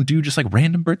 I don't do just like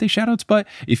random birthday shout outs, but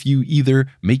if you either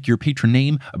make your patron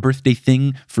name a birthday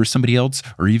thing for somebody else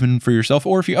or even for yourself,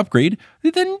 or if you upgrade,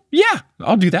 then yeah,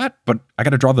 I'll do that. But I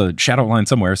got to draw the shout out line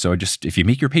somewhere. So if you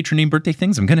make your patron name birthday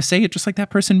things, I'm going to say it just like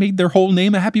that person made their whole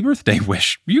name a happy birthday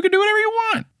wish. You can do whatever you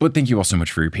want. But thank you all so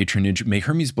much for your patronage. May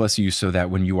Hermes bless you so that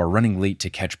when you are running late to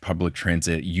catch public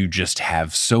transit, you just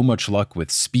have so much luck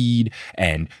with speed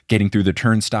and getting through the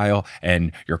turnstile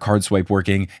and your card swipe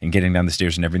working and getting down the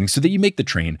stairs and everything so that you make the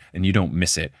train and you don't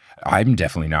miss it. I'm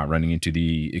definitely not running into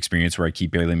the experience where I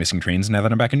keep barely missing trains now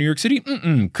that I'm back in New York City.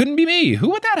 Couldn't be me. Who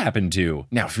would that happen to?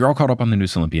 Now, if you're all caught up on the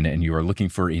News Olympian and you are looking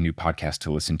for a new podcast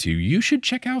to listen to, you should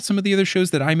check out some of the other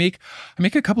shows that I make. I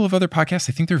make a couple of other podcasts.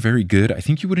 I think think they're very good. I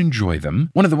think you would enjoy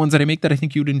them. One of the ones that I make that I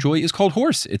think you would enjoy is called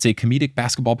Horse. It's a comedic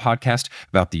basketball podcast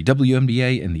about the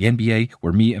WNBA and the NBA,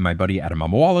 where me and my buddy Adam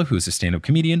Amawala, who is a stand-up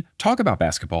comedian, talk about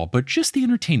basketball, but just the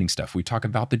entertaining stuff. We talk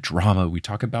about the drama. We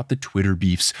talk about the Twitter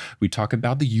beefs. We talk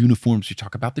about the uniforms. We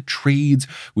talk about the trades.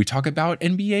 We talk about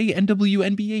NBA and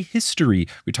WNBA history.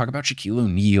 We talk about Shaquille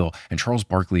O'Neal and Charles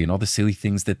Barkley and all the silly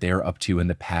things that they're up to in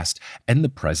the past and the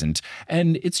present.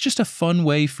 And it's just a fun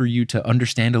way for you to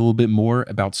understand a little bit more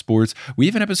about sports. We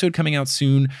have an episode coming out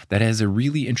soon that has a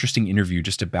really interesting interview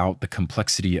just about the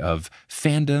complexity of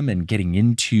fandom and getting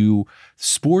into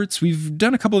sports. We've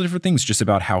done a couple of different things just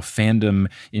about how fandom,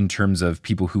 in terms of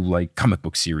people who like comic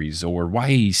book series or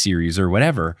YA series or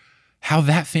whatever, how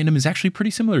that fandom is actually pretty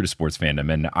similar to sports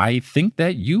fandom. And I think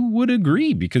that you would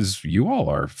agree, because you all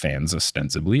are fans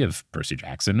ostensibly of Percy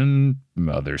Jackson and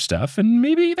other stuff, and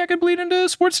maybe that could bleed into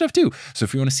sports stuff too. So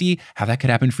if you want to see how that could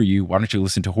happen for you, why don't you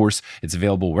listen to Horse? It's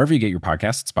available wherever you get your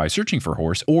podcasts by searching for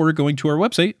Horse or going to our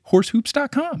website,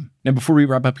 horsehoops.com. Now, before we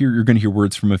wrap up here, you're going to hear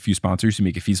words from a few sponsors who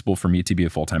make it feasible for me to be a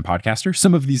full-time podcaster.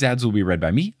 Some of these ads will be read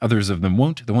by me, others of them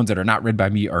won't. The ones that are not read by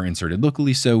me are inserted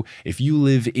locally. So if you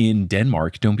live in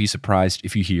Denmark, don't be surprised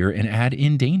if you hear an ad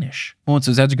in Danish. Once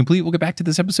those ads are complete, we'll get back to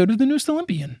this episode of The Newest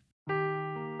Olympian.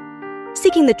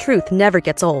 Seeking the truth never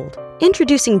gets old.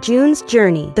 Introducing June's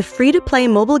Journey, the free-to-play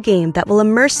mobile game that will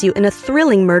immerse you in a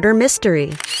thrilling murder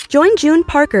mystery. Join June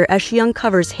Parker as she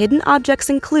uncovers hidden objects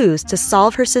and clues to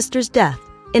solve her sister's death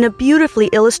in a beautifully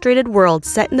illustrated world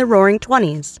set in the Roaring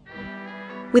 '20s.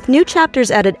 With new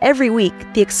chapters added every week,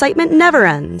 the excitement never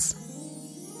ends.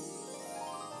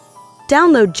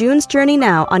 Download June's Journey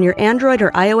now on your Android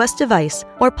or iOS device,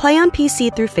 or play on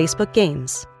PC through Facebook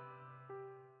Games.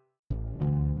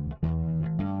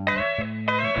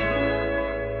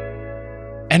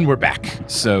 And we're back.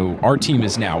 So our team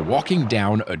is now walking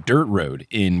down a dirt road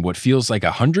in what feels like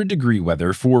 100-degree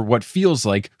weather for what feels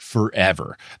like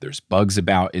forever. There's bugs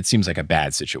about. It seems like a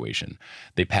bad situation.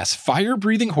 They pass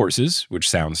fire-breathing horses, which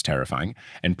sounds terrifying,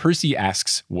 and Percy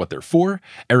asks what they're for.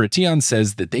 Eretion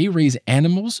says that they raise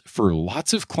animals for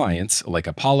lots of clients like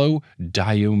Apollo,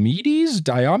 Diomedes,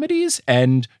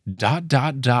 and ...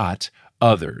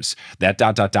 others.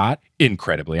 That ...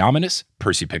 incredibly ominous.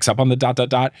 Percy picks up on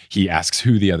the ... He asks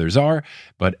who the others are,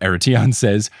 but Eretion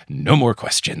says, no more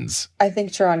questions. I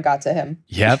think Chiron got to him.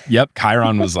 Yep.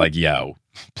 Chiron was like, yo,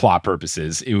 plot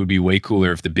purposes, it would be way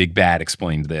cooler if the big bad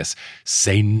explained this.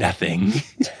 Say nothing.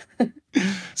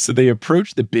 So they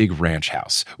approach the big ranch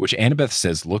house, which Annabeth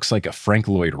says looks like a Frank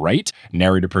Lloyd Wright.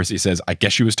 Narrator Percy says, I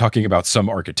guess she was talking about some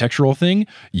architectural thing.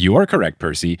 You are correct,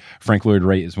 Percy. Frank Lloyd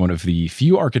Wright is one of the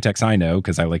few architects I know,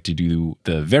 because I like to do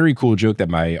the very cool joke that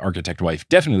my architect wife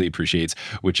definitely appreciates,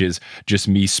 which is just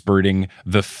me spurting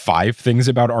the 5 things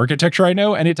about architecture I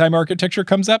know anytime architecture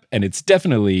comes up. And it's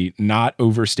definitely not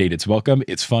overstayed its welcome.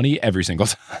 It's funny every single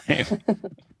time.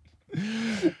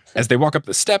 As they walk up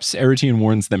the steps, Eretion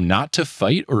warns them not to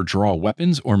fight or draw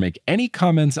weapons or make any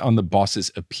comments on the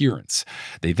boss's appearance.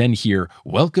 They then hear,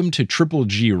 welcome to Triple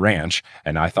G Ranch,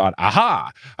 and I thought,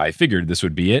 aha, I figured this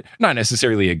would be it. Not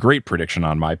necessarily a great prediction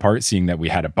on my part, seeing that we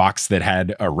had a box that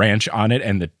had a ranch on it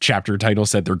and the chapter title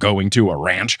said they're going to a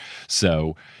ranch.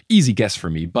 So easy guess for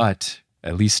me, but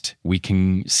at least we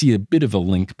can see a bit of a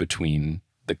link between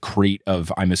the crate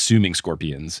of, I'm assuming,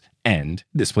 scorpions and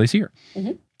this place here.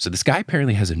 Mm-hmm. So this guy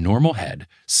apparently has a normal head,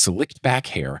 slicked back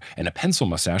hair, and a pencil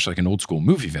mustache like an old school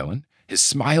movie villain. His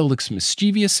smile looks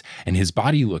mischievous, and his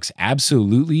body looks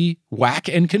absolutely whack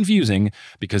and confusing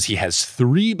because he has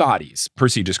 3 bodies.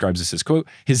 Percy describes this as, quote,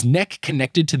 his neck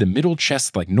connected to the middle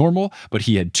chest like normal, but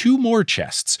he had 2 more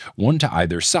chests, one to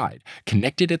either side,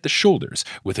 connected at the shoulders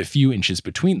with a few inches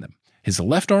between them. His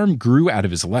left arm grew out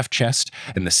of his left chest,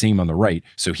 and the same on the right,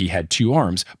 so he had 2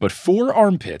 arms, but 4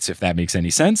 armpits, if that makes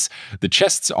any sense. The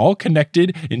chests all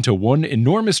connected into one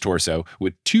enormous torso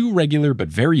with 2 regular but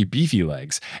very beefy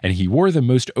legs, and he wore the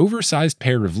most oversized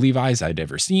pair of Levi's I'd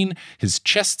ever seen. His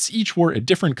chests each wore a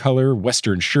different color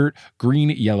Western shirt, green,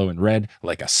 yellow, and red,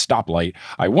 like a stoplight.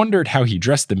 I wondered how he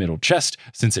dressed the middle chest,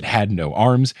 since it had no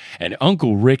arms, and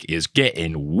Uncle Rick is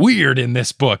getting weird in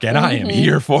this book, and I am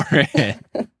here for it.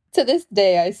 To this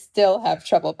day, I still have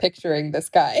trouble picturing this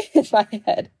guy in my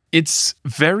head. It's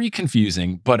very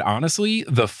confusing, but honestly,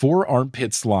 the 4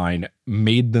 armpits line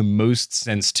made the most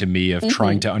sense to me of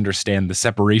trying to understand the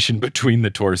separation between the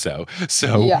torso.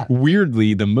 So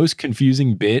weirdly, the most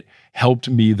confusing bit helped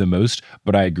me the most,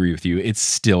 but I agree with you. It's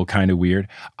still kind of weird.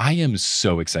 I am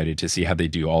so excited to see how they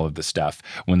do all of the stuff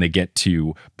when they get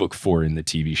to book 4 in the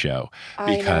TV show,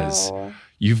 because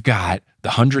you've got the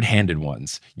 100-handed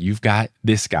ones. You've got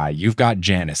this guy. You've got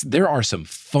Janice. There are some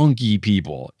funky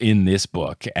people in this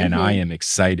book, and I am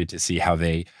excited to see how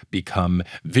they become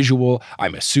visual.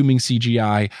 I'm assuming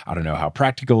CGI. I don't know how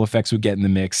practical effects would get in the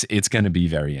mix. It's going to be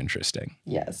very interesting.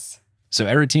 Yes. So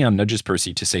Eretion nudges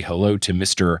Percy to say hello to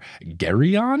Mr.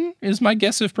 Geryon, is my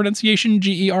guess of pronunciation,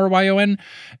 Geryon.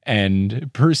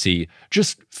 And Percy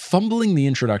just fumbling the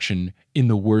introduction in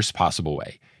the worst possible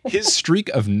way. His streak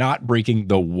of not breaking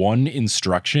the one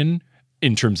instruction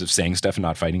in terms of saying stuff and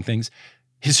not fighting things,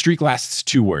 his streak lasts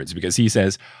 2 words because he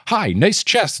says, "Hi, nice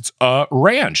chests,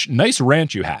 ranch, nice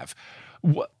ranch you have."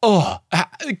 It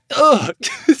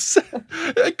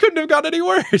couldn't have got any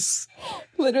worse.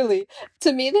 Literally.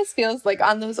 To me, this feels like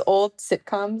on those old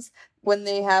sitcoms when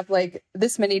they have like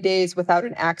this many days without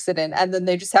an accident and then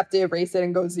they just have to erase it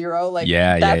and go 0. Like,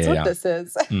 that's what this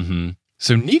is.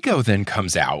 So Nico then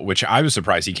comes out, which I was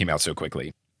surprised he came out so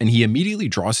quickly. And he immediately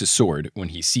draws his sword when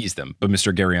he sees them, but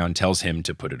Mr. Geryon tells him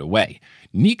to put it away.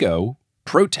 Nico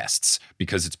protests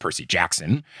because it's Percy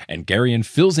Jackson, and Geryon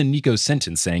fills in Nico's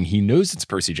sentence saying he knows it's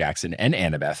Percy Jackson and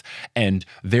Annabeth, and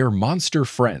they're monster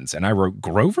friends. And I wrote,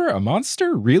 Grover, a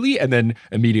monster? Really? And then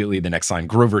immediately the next line,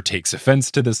 Grover takes offense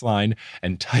to this line,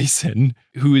 and Tyson,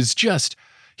 who is just...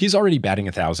 he's already batting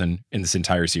 1,000 in this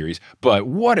entire series, but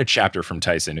what a chapter from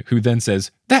Tyson, who then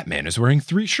says, that man is wearing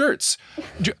 3 shirts.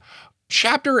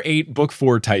 Chapter 8, Book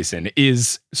 4 Tyson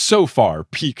is so far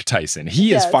peak Tyson.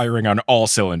 He is firing on all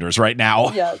cylinders right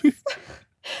now. Yes.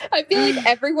 I feel like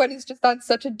everyone is just on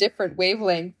such a different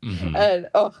wavelength. And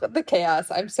the chaos.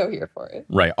 I'm so here for it.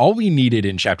 Right. All we needed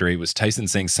in Chapter 8 was Tyson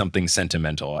saying something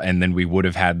sentimental, and then we would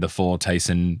have had the full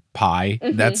Tyson pie.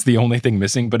 That's the only thing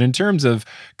missing. But in terms of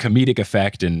comedic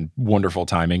effect and wonderful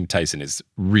timing, Tyson is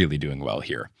really doing well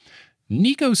here.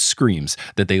 Nico screams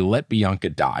that they let Bianca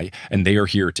die and they are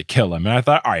here to kill him. And I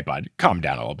thought, all right, bud, calm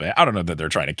down a little bit. I don't know that they're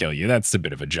trying to kill you. That's a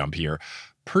bit of a jump here.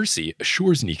 Percy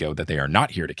assures Nico that they are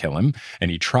not here to kill him,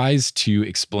 and he tries to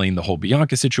explain the whole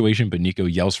Bianca situation, but Nico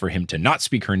yells for him to not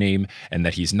speak her name and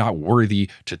that he's not worthy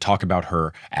to talk about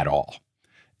her at all.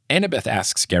 Annabeth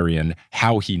asks Geryon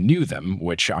how he knew them,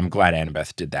 which I'm glad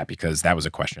Annabeth did that because that was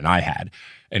a question I had.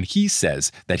 And he says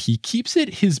that he keeps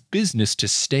it his business to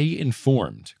stay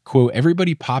informed. Quote,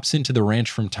 everybody pops into the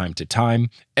ranch from time to time.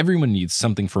 Everyone needs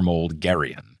something from old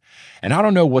Geryon. And I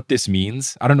don't know what this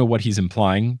means. I don't know what he's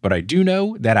implying, but I do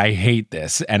know that I hate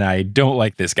this and I don't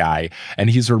like this guy. And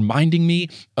he's reminding me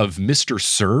of Mr.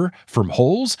 Sir from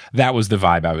Holes. That was the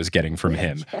vibe I was getting from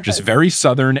him. Yes. Just very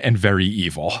Southern and very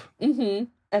evil.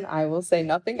 And I will say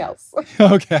nothing else.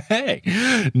 Okay.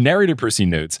 Narrator Percy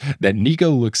notes that Nico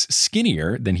looks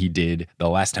skinnier than he did the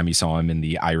last time he saw him in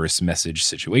the Iris message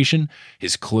situation.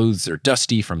 His clothes are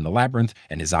dusty from the labyrinth,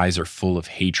 and his eyes are full of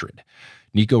hatred.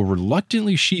 Nico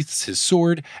reluctantly sheaths his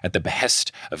sword at the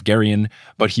behest of Geryon,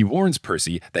 but he warns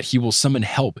Percy that he will summon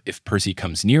help if Percy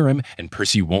comes near him, and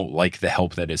Percy won't like the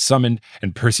help that is summoned,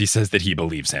 and Percy says that he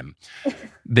believes him.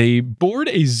 They board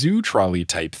a zoo trolley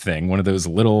type thing, one of those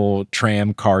little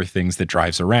tram car things that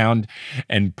drives around,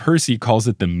 and Percy calls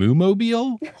it the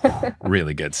Moo-mobile.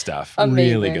 Really good stuff. Amazing.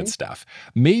 Really good stuff.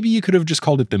 Maybe you could have just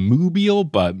called it the Moo-mobile,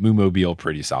 but Moo-mobile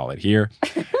pretty solid here.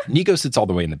 Nico sits all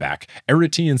the way in the back.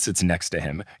 Eretion sits next to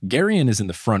him. Geryon is in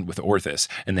the front with Orthus,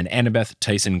 and then Annabeth,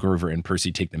 Tyson, Grover, and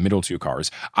Percy take the middle 2 cars.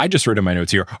 I just wrote in my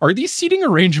notes here, are these seating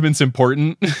arrangements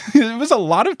important? It was a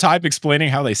lot of time explaining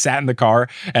how they sat in the car,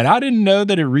 and I didn't know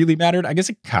that it really mattered. I guess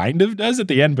it kind of does at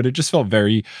the end, but it just felt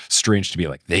very strange to be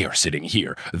like, they are sitting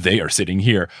here. They are sitting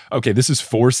here. Okay, this is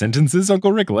 4 sentences,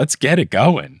 Uncle Rick. Let's get it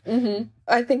going.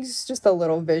 I think it's just a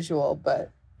little visual,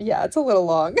 but yeah, it's a little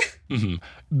long.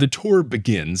 The tour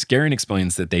begins. Geryon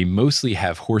explains that they mostly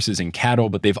have horses and cattle,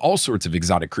 but they've all sorts of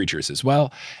exotic creatures as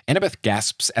well. Annabeth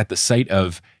gasps at the sight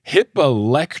of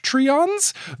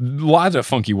hippolectrions. A lot of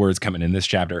funky words coming in this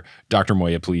chapter. Dr.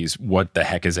 Moya, please, what the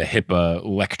heck is a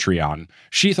hippolectrion?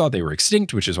 She thought they were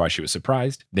extinct, which is why she was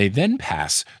surprised. They then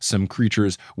pass some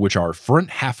creatures which are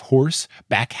front half horse,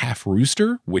 back half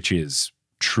rooster, which is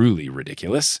truly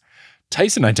ridiculous.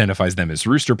 Tyson identifies them as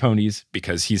rooster ponies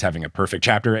because he's having a perfect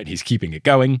chapter and he's keeping it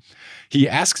going. He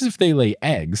asks if they lay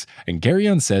eggs, and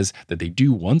Geryon says that they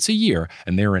do once a year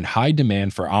and they're in high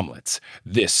demand for omelets.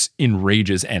 This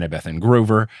enrages Annabeth and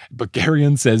Grover, but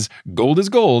Geryon says gold is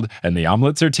gold and the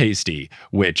omelets are tasty,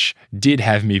 which did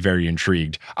have me very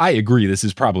intrigued. I agree this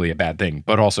is probably a bad thing,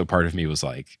 but also part of me was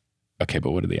like, okay,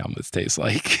 but what do the omelets taste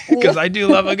like? Because I do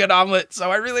love a good omelet, so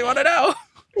I really want to know.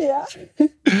 Yeah.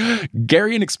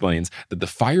 Garion explains that the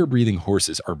fire-breathing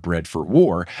horses are bred for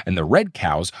war, and the red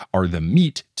cows are the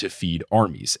meat to feed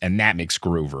armies. And that makes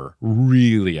Grover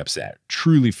really upset,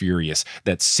 truly furious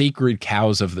that sacred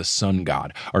cows of the sun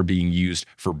god are being used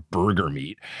for burger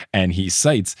meat. And he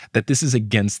cites that this is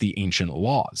against the ancient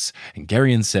laws. And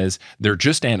Garion says they're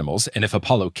just animals, and if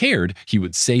Apollo cared, he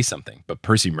would say something. But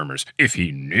Percy murmurs, if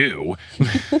he knew.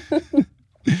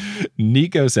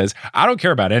 Nico says, I don't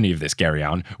care about any of this,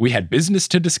 Garion. We had business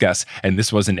to discuss, and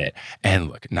this wasn't it. And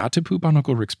look, not to poop on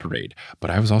Uncle Rick's parade,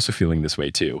 but I was also feeling this way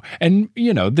too. And,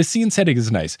 you know, the scene setting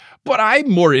is nice, but I'm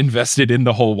more invested in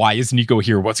the whole why is Nico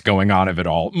here, what's going on of it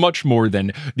all, much more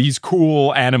than these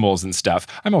cool animals and stuff.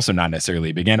 I'm also not necessarily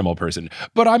a big animal person,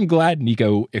 but I'm glad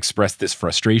Nico expressed this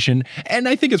frustration, and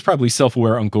I think it's probably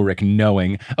self-aware Uncle Rick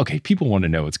knowing, okay, people want to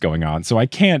know what's going on, so I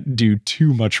can't do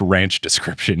too much ranch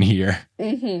description here.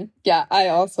 Mm-hmm. Yeah, I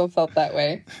also felt that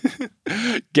way.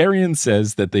 Garion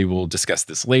says that they will discuss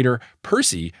this later.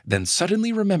 Percy then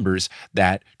suddenly remembers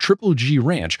that Triple G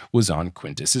Ranch was on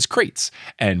Quintus's crates.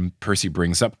 And Percy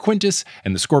brings up Quintus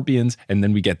and the Scorpions, and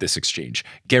then we get this exchange.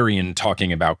 Garion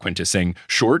talking about Quintus saying,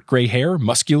 short, gray hair,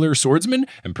 muscular swordsman?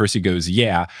 And Percy goes,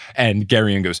 yeah. And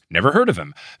Garion goes, never heard of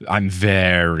him. I'm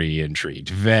very intrigued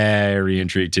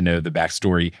to know the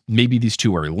backstory. Maybe these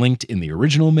two are linked in the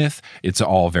original myth. It's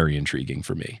all very intriguing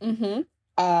for me. Mm-hmm.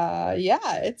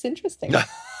 Yeah, it's interesting.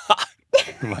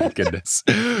 My goodness.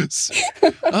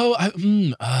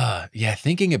 Yeah,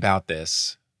 thinking about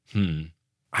this,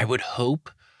 I would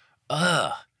hope,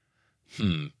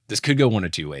 this could go one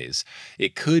of two ways.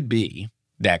 It could be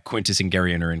that Quintus and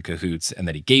Garion are in cahoots and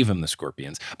that he gave him the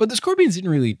Scorpions, but the Scorpions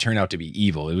didn't really turn out to be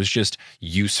evil. It was just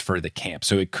use for the camp.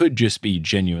 So it could just be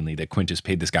genuinely that Quintus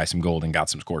paid this guy some gold and got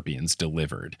some Scorpions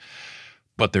delivered.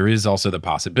 But there is also the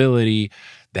possibility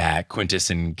that Quintus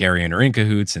and Garion are in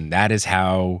cahoots, and that is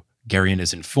how Garion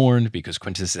is informed because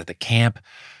Quintus is at the camp.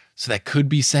 So that could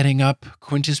be setting up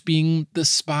Quintus being the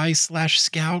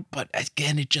spy/scout, but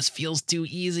again, it just feels too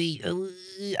easy.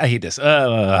 I hate this.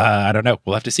 I don't know.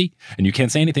 We'll have to see. And you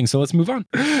can't say anything, so let's move on.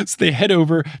 So they head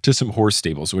over to some horse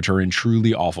stables, which are in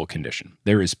truly awful condition.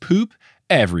 There is poop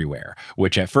everywhere,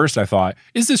 which at first I thought,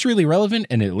 is this really relevant?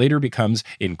 And it later becomes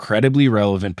incredibly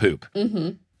relevant poop. Mm-hmm.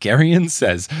 Garion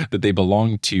says that they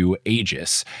belong to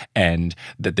Aegis and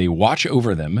that they watch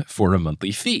over them for a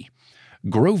monthly fee.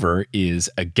 Grover is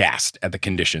aghast at the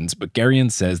conditions, but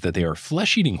Garion says that they are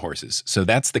flesh-eating horses, so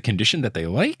that's the condition that they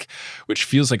like, which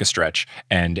feels like a stretch,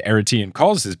 and Aretian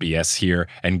calls his BS here,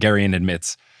 and Garion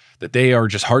admits that they are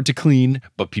just hard to clean,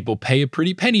 but people pay a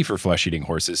pretty penny for flesh-eating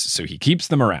horses, so he keeps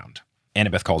them around.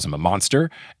 Annabeth calls him a monster,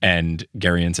 and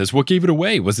Garion says, what gave it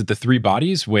away? Was it the 3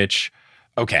 bodies? Which,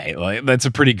 okay, that's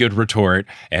a pretty good retort.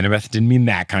 Annabeth didn't mean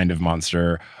that kind of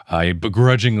monster. I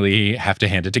begrudgingly have to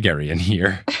hand it to Garion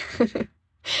here.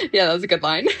 Yeah, that was a good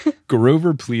line.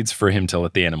 Grover pleads for him to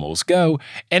let the animals go.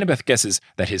 Annabeth guesses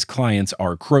that his clients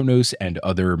are Kronos and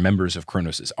other members of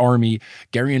Kronos' army.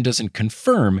 Garion doesn't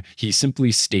confirm. He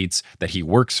simply states that he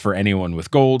works for anyone with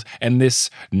gold, and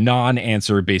this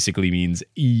non-answer basically means,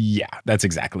 yeah, that's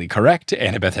exactly correct.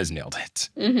 Annabeth has nailed it.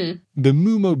 Mm-hmm. The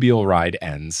Moo-mobile ride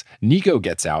ends. Nico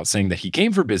gets out saying that he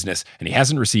came for business and he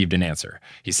hasn't received an answer.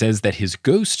 He says that his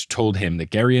ghost told him that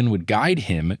Garion would guide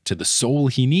him to the soul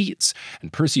he needs.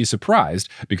 And Percy is surprised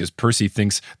because Percy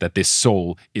thinks that this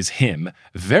soul is him,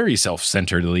 very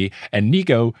self-centeredly, and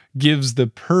Nico gives the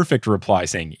perfect reply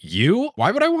saying, you?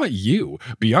 Why would I want you?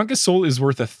 Bianca's soul is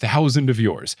worth 1,000 of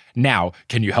yours. Now,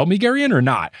 can you help me, Garion, or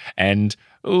not? And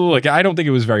look, I don't think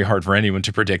it was very hard for anyone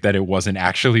to predict that it wasn't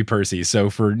actually Percy. So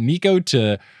for Nico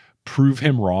to prove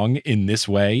him wrong in this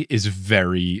way is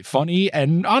very funny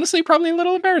and honestly probably a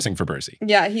little embarrassing for Percy.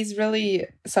 Yeah, he's really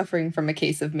suffering from a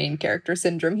case of main character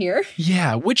syndrome here.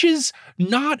 Yeah, which is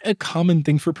not a common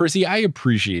thing for Percy. I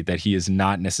appreciate that he is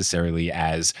not necessarily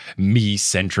as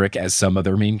me-centric as some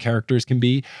other main characters can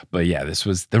be. But yeah, this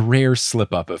was the rare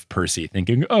slip-up of Percy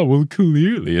thinking, oh, well,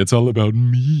 clearly it's all about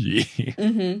me.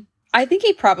 Mm-hmm. I think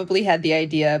he probably had the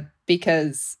idea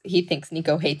because he thinks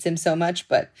Nico hates him so much,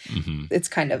 but it's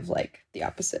kind of like the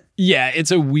opposite. Yeah,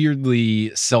 it's a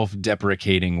weirdly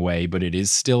self-deprecating way, but it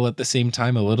is still at the same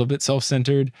time a little bit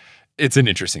self-centered. It's an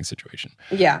interesting situation.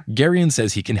 Yeah. Garion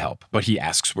says he can help, but he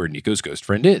asks where Nico's ghost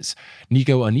friend is.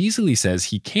 Nico uneasily says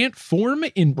he can't form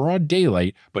in broad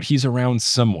daylight, but he's around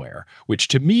somewhere, which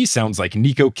to me sounds like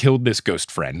Nico killed this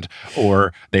ghost friend,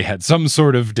 or they had some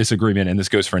sort of disagreement and this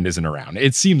ghost friend isn't around.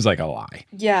 It seems like a lie.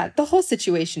 Yeah, the whole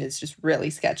situation is just really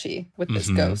sketchy with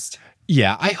this ghost.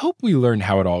 Yeah, I hope we learn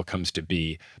how it all comes to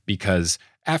be, because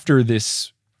after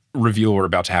this reveal we're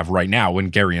about to have right now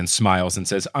when Garion smiles and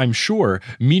says, I'm sure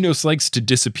Minos likes to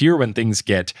disappear when things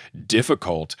get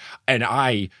difficult. And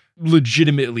I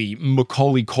legitimately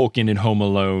Macaulay Culkin in Home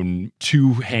Alone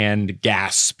two-hand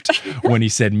gasped when he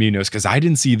said Minos, because I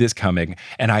didn't see this coming,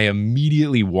 and I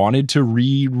immediately wanted to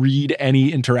reread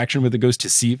any interaction with the ghost to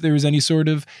see if there was any sort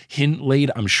of hint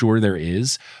laid. I'm sure there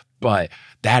is, but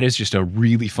that is just a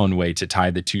really fun way to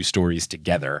tie the two stories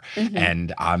together.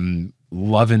 And I'm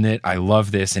loving it. I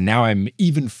love this. And now I'm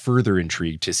even further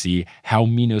intrigued to see how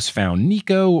Minos found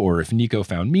Nico, or if Nico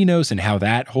found Minos, and how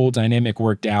that whole dynamic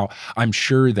worked out. I'm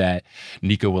sure that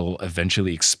Nico will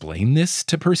eventually explain this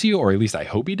to Percy, or at least I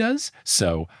hope he does.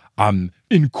 So I'm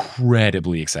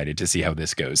incredibly excited to see how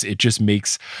this goes. It just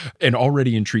makes an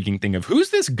already intriguing thing of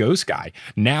who's this ghost guy?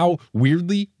 Now,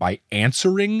 weirdly, by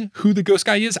answering who the ghost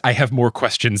guy is, I have more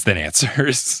questions than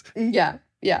answers. Yeah.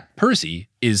 Percy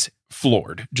is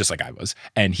floored, just like I was,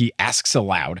 and he asks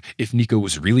aloud if Nico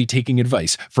was really taking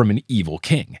advice from an evil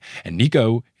king. And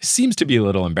Nico seems to be a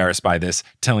little embarrassed by this,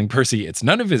 telling Percy it's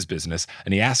none of his business,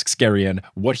 and he asks Garion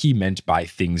what he meant by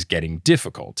things getting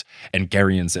difficult. And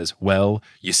Garion says, well,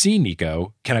 you see,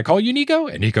 Nico, can I call you Nico?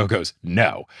 And Nico goes,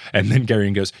 no. And then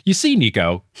Garion goes, you see,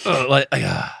 Nico,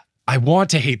 I want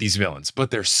to hate these villains, but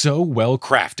they're so well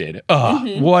crafted.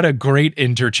 What a great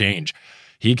interchange.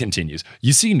 He continues,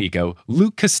 you see, Nico,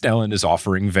 Luke Castellan is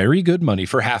offering very good money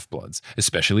for half-bloods,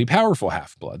 especially powerful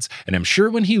half-bloods, and I'm sure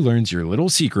when he learns your little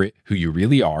secret, who you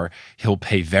really are, he'll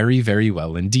pay very, very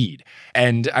well indeed.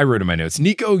 And I wrote in my notes,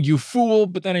 Nico, you fool,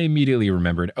 but then I immediately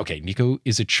remembered, okay, Nico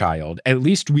is a child. At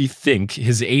least we think.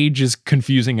 His age is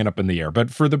confusing and up in the air,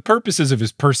 but for the purposes of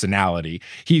his personality,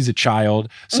 he's a child,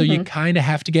 so you kind of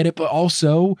have to get it, but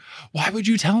also, why would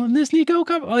you tell him this, Nico?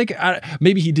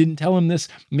 Maybe he didn't tell him this,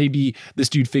 maybe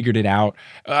this dude figured it out.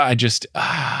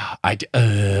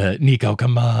 Nico,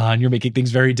 come on. You're making things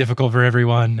very difficult for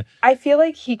everyone. I feel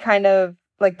like he kind of,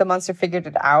 like, the monster figured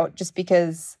it out just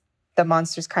because the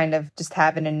monsters kind of just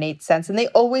have an innate sense. And they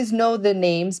always know the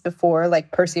names before,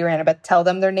 like, Percy or Annabeth tell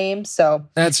them their names. So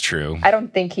that's true. I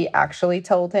don't think he actually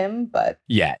told him, but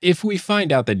yeah, if we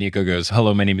find out that Nico goes,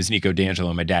 hello, my name is Nico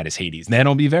D'Angelo, my dad is Hades, then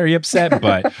I'll be very upset.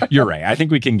 But you're right. I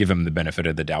think we can give him the benefit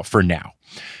of the doubt for now.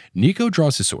 Nico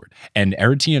draws his sword, and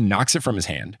Eretion knocks it from his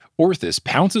hand. Orthus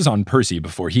pounces on Percy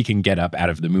before he can get up out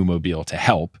of the Moomobile to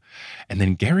help. And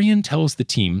then Garion tells the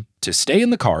team to stay in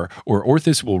the car, or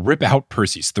Orthus will rip out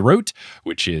Percy's throat,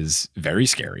 which is very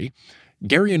scary.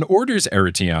 Garion orders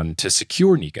Eretion to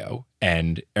secure Nico,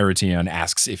 and Eretion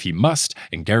asks if he must,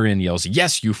 and Garion yells,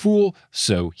 yes, you fool,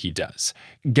 so he does.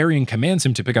 Garion commands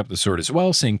him to pick up the sword as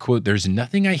well, saying, quote, there's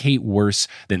nothing I hate worse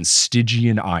than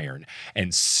Stygian iron.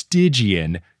 And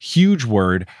Stygian, huge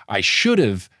word, I should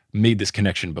have made this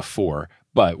connection before,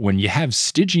 but when you have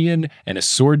Stygian and a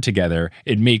sword together,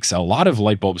 it makes a lot of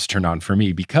light bulbs turn on for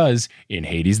me, because in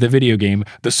Hades, the video game,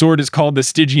 the sword is called the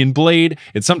Stygian blade.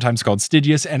 It's sometimes called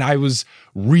Stygius, and I was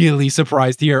really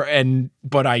surprised here,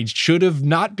 but I should have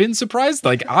not been surprised.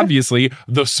 Like, obviously,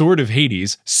 the sword of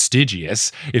Hades,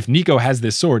 Stygius. If Nico has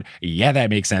this sword, yeah, that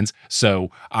makes sense. So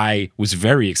I was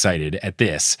very excited at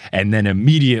this, and then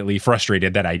immediately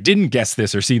frustrated that I didn't guess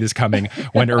this or see this coming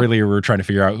when earlier we were trying to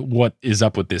figure out what is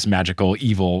up with this magical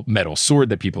evil metal sword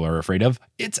that people are afraid of.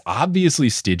 It's obviously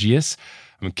Stygius.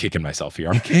 I'm kicking myself here.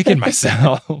 I'm kicking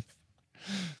myself.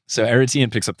 So Eretion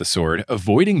picks up the sword,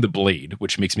 avoiding the blade,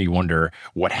 which makes me wonder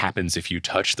what happens if you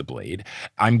touch the blade.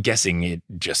 I'm guessing it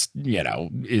just,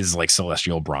 is like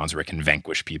celestial bronze where it can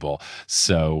vanquish people.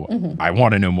 So I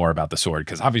want to know more about the sword,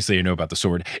 because obviously I know about the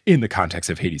sword in the context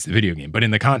of Hades, the video game. But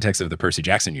in the context of the Percy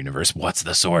Jackson universe, what's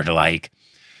the sword like?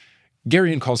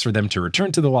 Garion calls for them to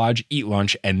return to the lodge, eat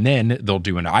lunch, and then they'll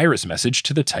do an Iris message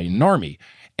to the Titan army.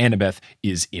 Annabeth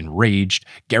is enraged.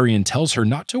 Garion tells her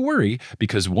not to worry,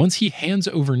 because once he hands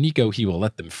over Nico, he will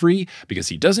let them free, because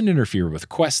he doesn't interfere with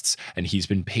quests, and he's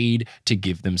been paid to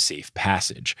give them safe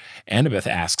passage. Annabeth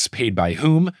asks paid by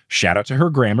whom? Shout out to her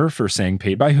grammar for saying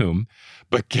paid by whom,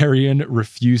 but Garion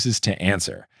refuses to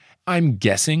answer. I'm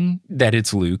guessing that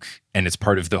it's Luke, and it's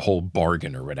part of the whole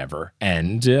bargain or whatever.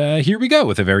 And here we go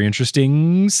with a very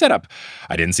interesting setup.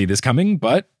 I didn't see this coming,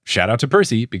 but shout out to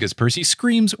Percy, because Percy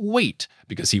screams, wait,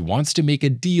 because he wants to make a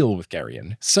deal with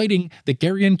Garion, citing that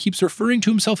Garion keeps referring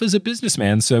to himself as a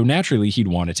businessman, so naturally he'd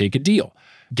want to take a deal.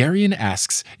 Garion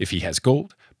asks if he has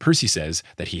gold. Percy says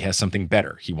that he has something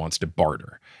better. He wants to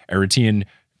barter. Eretion,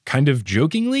 kind of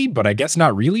jokingly, but I guess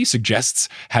not really, suggests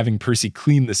having Percy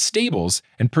clean the stables,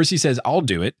 and Percy says, I'll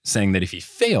do it, saying that if he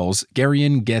fails,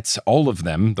 Garion gets all of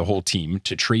them, the whole team,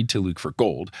 to trade to Luke for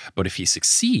gold, but if he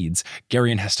succeeds,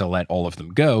 Garion has to let all of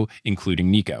them go,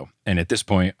 including Nico. And at this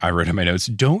point, I wrote in my notes,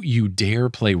 don't you dare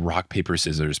play rock, paper,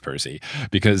 scissors, Percy,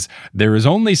 because there is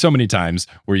only so many times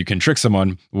where you can trick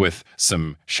someone with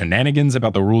some shenanigans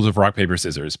about the rules of rock, paper,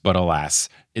 scissors. But alas,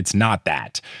 it's not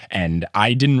that. And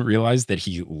I didn't realize that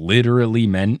he literally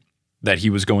meant that he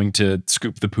was going to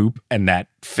scoop the poop and that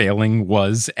failing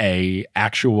was a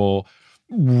actual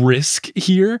risk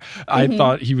here. I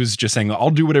thought he was just saying,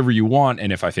 I'll do whatever you want.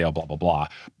 And if I fail, blah, blah, blah.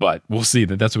 But we'll see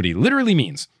that that's what he literally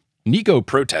means. Nico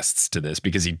protests to this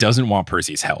because he doesn't want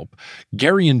Percy's help.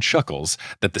 Garion chuckles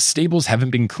that the stables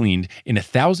haven't been cleaned in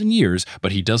 1,000 years,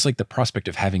 but he does like the prospect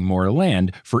of having more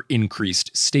land for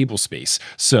increased stable space.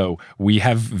 So we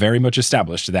have very much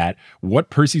established that what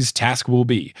Percy's task will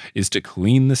be is to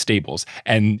clean the stables,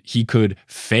 and he could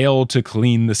fail to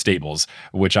clean the stables,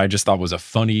 which I just thought was a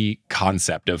funny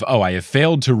concept of, oh, I have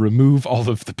failed to remove all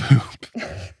of the poop.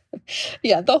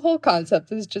 Yeah, the whole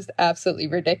concept is just absolutely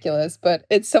ridiculous, but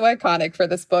it's so iconic for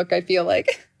this book, I feel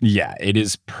like. Yeah, it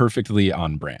is perfectly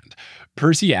on brand.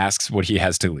 Percy asks what he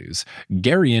has to lose.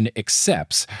 Garion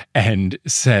accepts and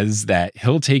says that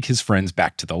he'll take his friends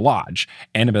back to the lodge.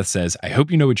 Annabeth says, I hope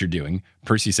you know what you're doing.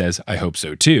 Percy says, I hope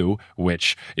so too,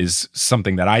 which is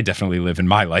something that I definitely live in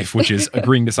my life, which is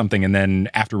agreeing to something and then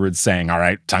afterwards saying, all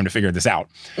right, time to figure this out.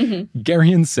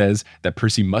 Garion says that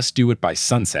Percy must do it by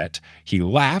sunset. He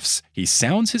laughs, he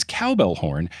sounds his cowbell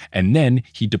horn, and then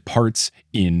he departs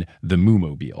in the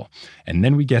Moo-mobile. And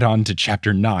then we get on to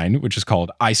chapter 9, which is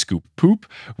called I Scoop Poop.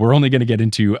 We're only going to get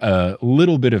into a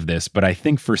little bit of this, but I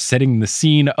think for setting the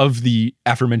scene of the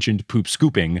aforementioned poop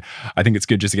scooping, I think it's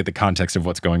good just to get the context of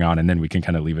what's going on, and then we can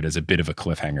kind of leave it as a bit of a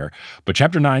cliffhanger. But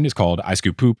chapter 9 is called I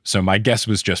Scoop Poop, so my guess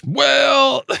was just,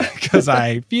 well, because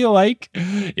I feel like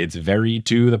it's very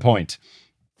to the point.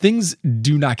 Things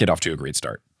do not get off to a great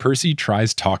start. Percy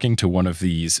tries talking to one of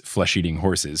these flesh-eating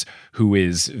horses, who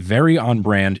is very on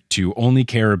brand to only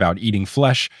care about eating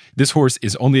flesh. This horse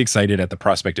is only excited at the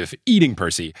prospect of eating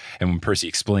Percy, and when Percy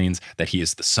explains that he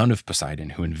is the son of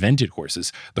Poseidon who invented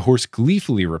horses, the horse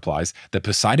gleefully replies that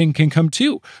Poseidon can come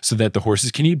too, so that the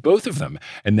horses can eat both of them.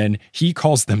 And then he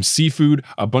calls them seafood.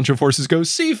 A bunch of horses go,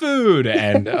 seafood!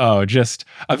 And just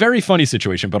a very funny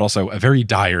situation, but also a very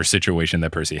dire situation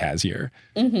that Percy has here.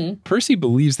 Percy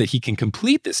believes that he can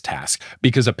complete this task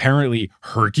because apparently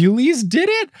Hercules did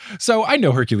it. So I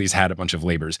know Hercules had a bunch of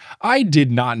labors. I did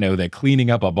not know that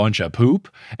cleaning up a bunch of poop,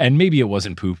 and maybe it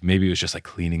wasn't poop, maybe it was just like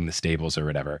cleaning the stables or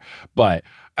whatever. But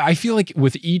I feel like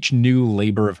with each new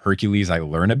labor of Hercules I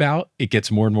learn about, it gets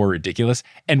more and more ridiculous.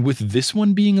 And with this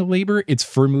one being a labor, it's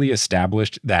firmly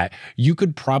established that you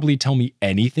could probably tell me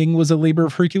anything was a labor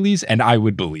of Hercules and I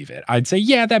would believe it. I'd say,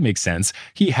 yeah, that makes sense.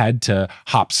 He had to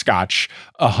hopscotch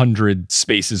 100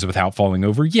 spaces without falling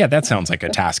over. Yeah, that sounds like a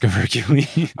task of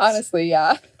Hercules. Honestly,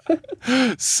 yeah.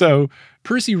 So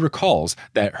Percy recalls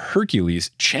that Hercules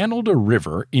channeled a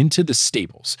river into the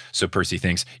stables. So Percy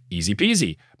thinks, easy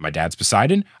peasy. My dad's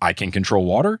Poseidon. I can control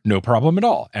water. No problem at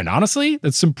all. And honestly,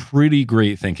 that's some pretty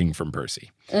great thinking from Percy.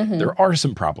 There are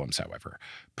some problems, however.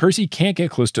 Percy can't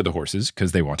get close to the horses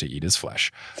because they want to eat his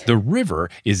flesh. The river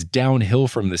is downhill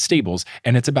from the stables,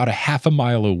 and it's about a half a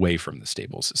mile away from the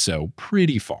stables. So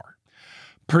pretty far.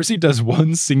 Percy does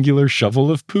one singular shovel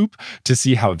of poop to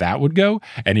see how that would go,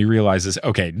 and he realizes,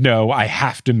 okay, no, I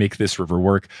have to make this river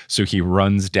work, so he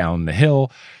runs down the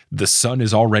hill. The sun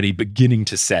is already beginning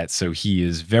to set, so he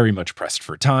is very much pressed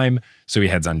for time, so he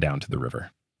heads on down to the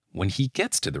river. When he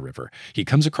gets to the river, he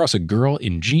comes across a girl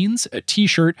in jeans, a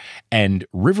t-shirt, and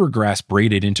river grass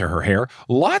braided into her hair.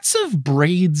 Lots of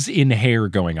braids in hair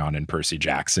going on in Percy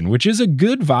Jackson, which is a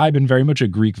good vibe and very much a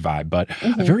Greek vibe, but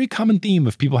a very common theme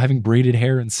of people having braided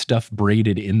hair and stuff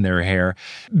braided in their hair.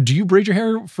 Do you braid your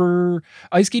hair for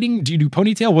ice skating? Do you do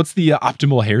ponytail? What's the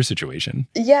optimal hair situation?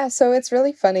 Yeah, so it's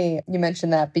really funny you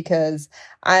mentioned that because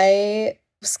I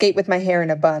skate with my hair in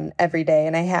a bun every day,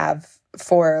 and I have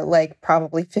for like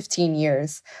probably 15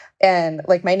 years. And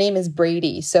like my name is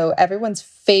Bradie. So everyone's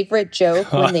favorite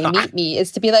joke when they meet me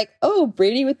is to be like, oh,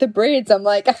 Bradie with the braids. I'm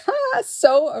like,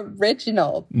 so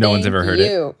original. No one's ever heard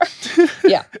it.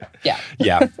 Yeah.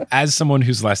 Yeah. As someone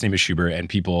whose last name is Schubert and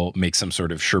people make some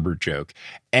sort of Sherbert joke,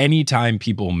 anytime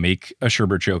people make a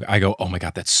Sherbert joke, I go, oh my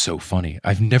God, that's so funny.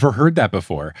 I've never heard that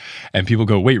before. And people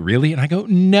go, wait, really? And I go,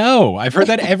 no, I've heard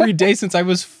that every day since I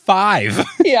was 5.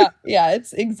 Yeah.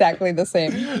 It's exactly the the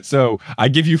same. So I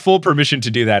give you full permission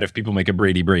to do that if people make a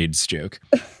Bradie braids joke.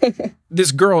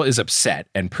 This girl is upset,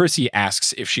 and Percy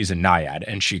asks if she's a naiad,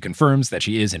 and she confirms that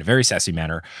she is in a very sassy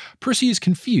manner. Percy is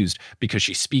confused because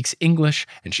she speaks English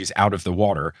and she's out of the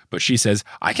water, but she says,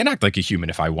 I can act like a human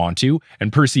if I want to.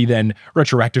 And Percy then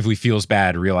retroactively feels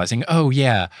bad, realizing, oh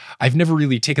yeah, I've never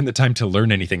really taken the time to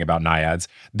learn anything about naiads.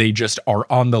 They just are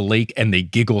on the lake and they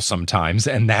giggle sometimes,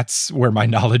 and that's where my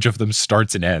knowledge of them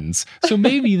starts and ends. So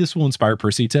maybe this will inspire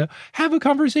Percy to have a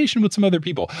conversation with some other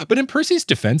people. But in Percy's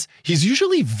defense, he's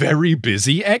usually very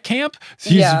busy at camp.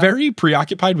 He's very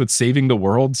preoccupied with saving the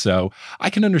world, so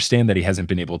I can understand that he hasn't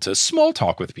been able to small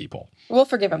talk with people. We'll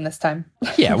forgive him this time.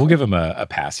 Yeah, we'll give him a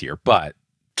pass here, but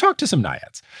talk to some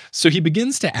naiads. So he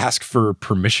begins to ask for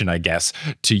permission, I guess,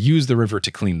 to use the river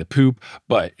to clean the poop,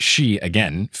 but she,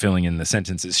 again, filling in the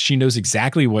sentences, she knows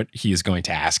exactly what he is going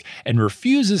to ask and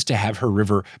refuses to have her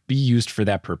river be used for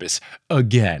that purpose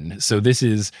again. So this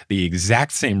is the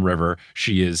exact same river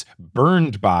she is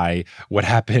burned by what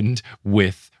happened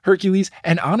with Hercules.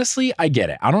 And honestly, I get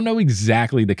it. I don't know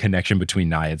exactly the connection between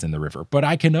naiads and the river, but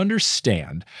I can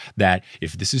understand that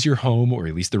if this is your home, or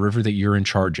at least the river that you're in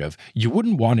charge of, you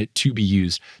wouldn't want it to be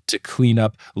used to clean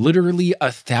up literally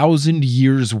 1,000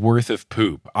 years worth of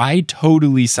poop. I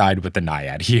totally side with the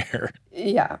naiad here.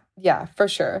 Yeah, for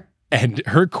sure. And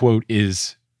her quote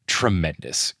is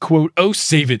tremendous. Quote, oh,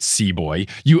 save it, sea boy.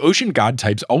 You ocean god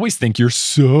types always think you're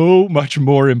so much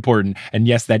more important. And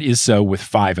yes, that is so with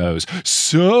 5 O's.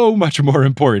 So much more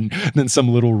important than some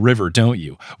little river, don't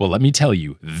you? Well, let me tell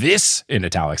you, this, in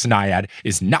italics, naiad,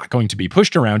 is not going to be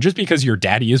pushed around just because your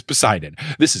daddy is Poseidon.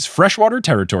 This is freshwater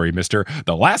territory, mister.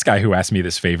 The last guy who asked me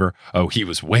this favor, oh, he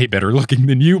was way better looking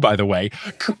than you, by the way.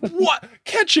 What?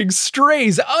 Catching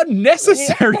strays,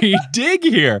 unnecessary dig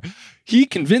here. He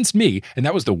convinced me, and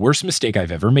that was the worst mistake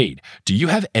I've ever made. Do you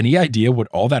have any idea what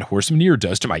all that horse manure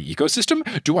does to my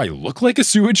ecosystem? Do I look like a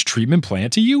sewage treatment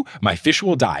plant to you? My fish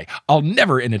will die. I'll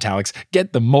never, in italics,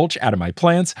 get the mulch out of my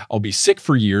plants. I'll be sick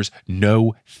for years.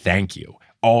 No, thank you.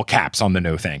 All caps on the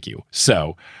no thank you.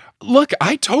 So, look,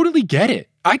 I totally get it.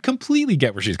 I completely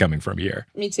get where she's coming from here.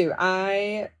 Me too.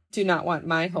 I do not want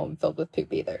my home filled with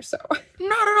poop either, so.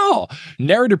 Not at all.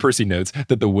 Narrator Percy notes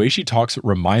that the way she talks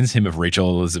reminds him of Rachel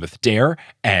Elizabeth Dare,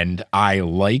 and I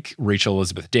like Rachel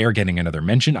Elizabeth Dare getting another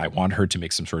mention. I want her to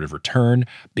make some sort of return.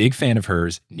 Big fan of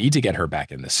hers. Need to get her back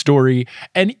in the story.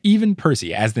 And even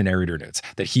Percy, as the narrator notes,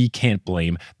 that he can't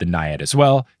blame the naiad as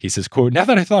well. He says, quote, now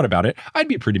that I thought about it, I'd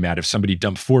be pretty mad if somebody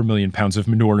dumped 4 million pounds of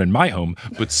manure in my home,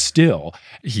 but still,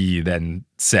 he then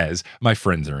says, my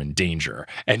friends are in danger.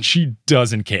 And she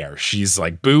doesn't care. She's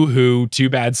like, boo-hoo, too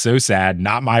bad, so sad,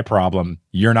 not my problem.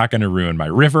 You're not going to ruin my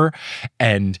river.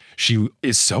 And she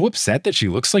is so upset that she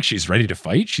looks like she's ready to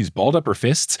fight. She's balled up her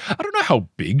fists. I don't know how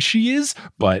big she is,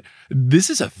 but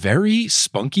this is a very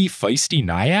spunky, feisty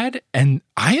naiad, and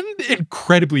I am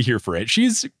incredibly here for it.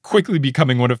 She's quickly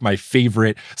becoming one of my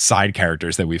favorite side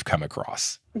characters that we've come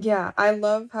across. Yeah, I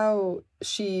love how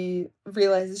she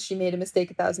realizes she made a mistake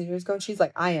 1,000 years ago, and she's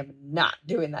like, I am not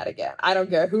doing that again. I don't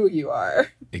care who you are.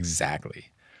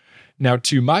 Exactly. Now,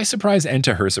 to my surprise and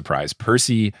to her surprise,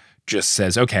 Percy just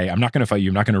says, okay, I'm not going to fight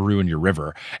you. I'm not going to ruin your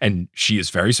river. And she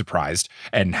is very surprised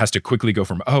and has to quickly go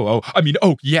from, like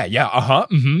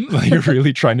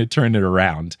really trying to turn it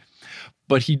around.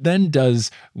 But he then does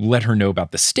let her know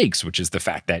about the stakes, which is the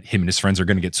fact that him and his friends are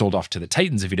going to get sold off to the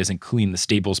Titans if he doesn't clean the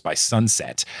stables by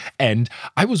sunset. And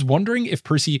I was wondering if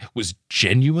Percy was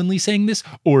genuinely saying this,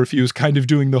 or if he was kind of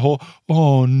doing the whole,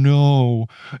 oh no,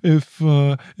 if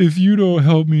you don't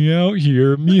help me out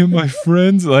here, me and my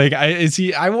friends,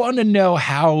 I want to know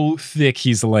how thick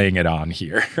he's laying it on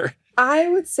here. I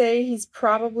would say he's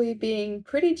probably being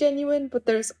pretty genuine, but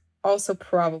there's also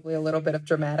probably a little bit of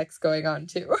dramatics going on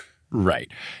too.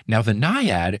 Right. Now, the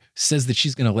naiad says that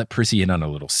she's going to let Percy in on a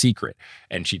little secret,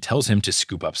 and she tells him to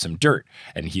scoop up some dirt.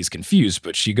 And he's confused,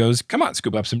 but she goes, come on,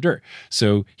 scoop up some dirt.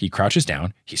 So he crouches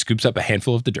down, he scoops up a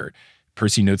handful of the dirt.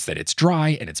 Percy notes that it's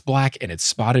dry and it's black and it's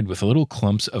spotted with little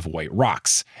clumps of white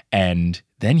rocks. And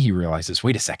then he realizes,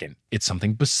 wait a second, it's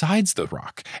something besides the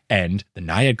rock. And the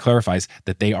naiad clarifies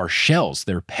that they are shells.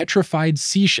 They're petrified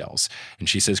seashells. And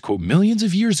she says, quote, millions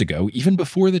of years ago, even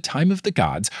before the time of the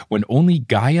gods, when only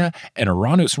Gaia and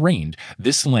Uranus reigned,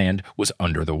 this land was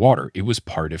under the water. It was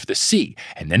part of the sea.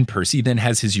 And then Percy then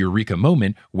has his eureka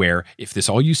moment where if this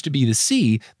all used to be the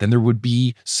sea, then there would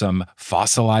be some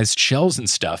fossilized shells and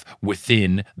stuff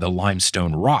within the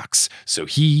limestone rocks. So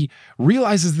he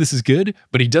realizes this is good,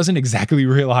 but he doesn't exactly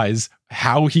realize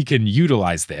how he can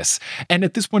utilize this. And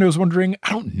at this point, I was wondering,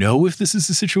 I don't know if this is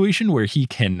a situation where he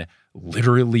can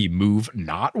literally move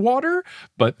not water,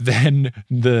 but then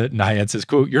the Naiad says,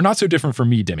 quote, "You're not so different from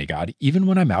me, demigod. Even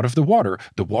when I'm out of the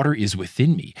water is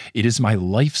within me. It is my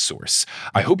life source.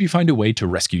 I hope you find a way to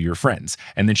rescue your friends."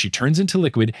 And then she turns into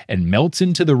liquid and melts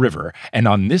into the river. And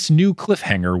on this new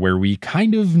cliffhanger where we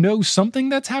kind of know something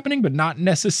that's happening, but not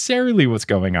necessarily what's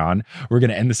going on, we're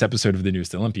going to end this episode of The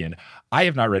Newest Olympian. I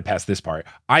have not read past this part.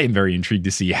 I am very intrigued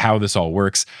to see how this all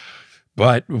works.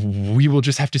 But we will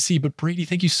just have to see. But Bradie,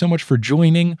 thank you so much for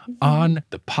joining on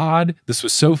the pod. This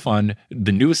was so fun.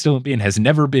 The Newest Olympian has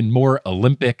never been more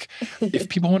Olympic. If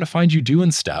people want to find you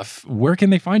doing stuff, where can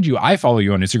they find you? I follow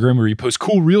you on Instagram where you post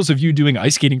cool reels of you doing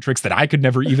ice skating tricks that I could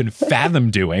never even fathom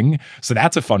doing. So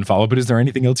that's a fun follow. But is there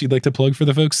anything else you'd like to plug for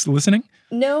the folks listening?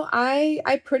 No,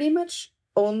 I pretty much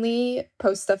only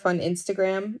post stuff on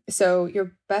Instagram. So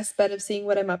your best bet of seeing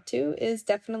what I'm up to is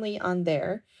definitely on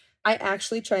there. I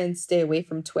actually try and stay away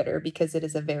from Twitter because it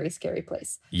is a very scary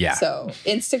place. Yeah. So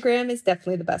Instagram is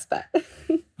definitely the best bet.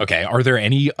 Okay. Are there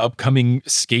any upcoming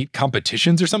skate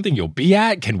competitions or something you'll be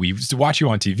at? Can we watch you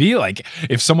on TV? Like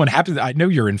if someone happens, I know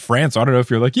you're in France. So I don't know if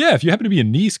you're like, yeah, if you happen to be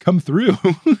in Nice, come through.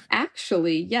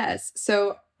 Actually, yes.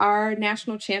 So our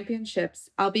national championships,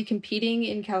 I'll be competing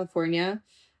in California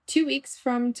 2 weeks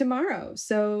from tomorrow.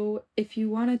 So if you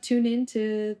want to tune in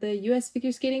to the U.S.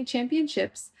 Figure Skating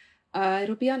Championships,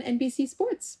 it'll be on NBC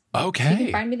Sports. Okay. So you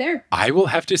can find me there. I will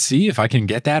have to see if I can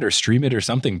get that or stream it or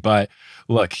something. But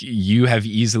look, you have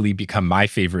easily become my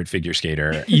favorite figure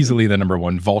skater, easily the number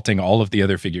one, vaulting all of the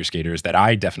other figure skaters that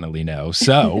I definitely know.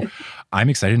 So I'm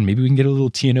excited. Maybe we can get a little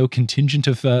TNO contingent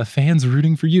of fans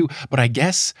rooting for you. But I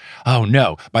guess, oh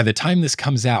no, by the time this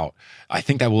comes out, I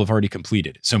think that will have already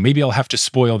completed. So maybe I'll have to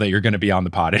spoil that you're going to be on the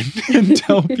pod and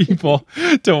tell people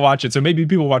to watch it. So maybe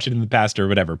people watch it in the past or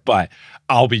whatever, but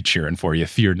I'll be cheering for you.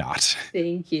 Fear not.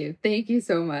 Thank you. Thank you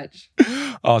so much.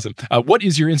 Awesome. What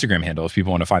is your Instagram handle if people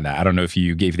want to find that? I don't know if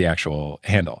you gave the actual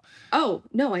handle. Oh,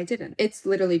 no, I didn't. It's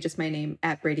literally just my name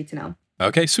at Bradie Tennell.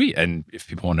 Okay, sweet. And if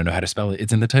people want to know how to spell it,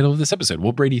 it's in the title of this episode.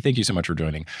 Well, Bradie, thank you so much for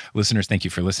joining. Listeners, thank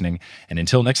you for listening. And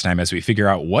until next time, as we figure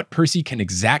out what Percy can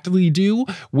exactly do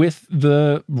with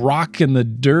the rock and the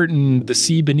dirt and the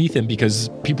sea beneath him,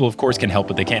 because people, of course, can help,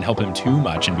 but they can't help him too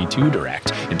much and be too direct.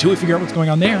 Until we figure out what's going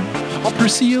on there, I'll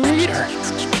Percy you later.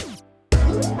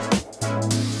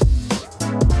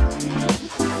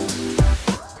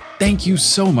 Thank you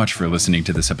so much for listening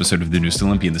to this episode of The Newest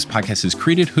Olympian. This podcast is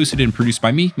created, hosted, and produced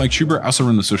by me, Mike Schubert. I also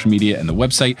run the social media and the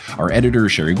website. Our editor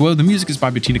is Sherry Guo. The music is by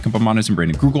Bettina Campamanes and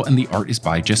Brandon Grugel, and the art is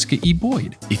by Jessica E.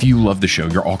 Boyd. If you love the show,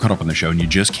 you're all caught up on the show, and you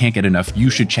just can't get enough, you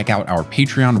should check out our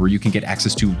Patreon, where you can get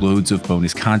access to loads of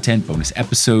bonus content, bonus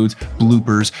episodes,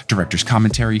 bloopers, director's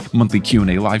commentary, monthly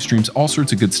Q&A live streams, all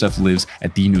sorts of good stuff lives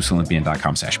at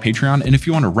thenewestolympian.com/Patreon. And if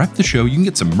you want to rep the show, you can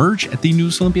get some merch at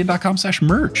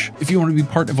thenewestolympian.com/merch. If you want to be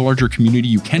part of a larger community,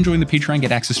 you can join the Patreon,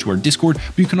 get access to our Discord,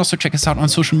 but you can also check us out on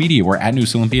social media. We're at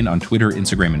Newest Olympian on Twitter,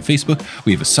 Instagram, and Facebook.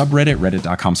 We have a subreddit,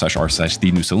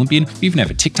 reddit.com/r/thenewestolympian. We even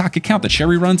have a TikTok account that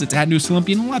Sherry runs. It's at Newest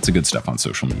Olympian, and lots of good stuff on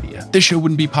social media. This show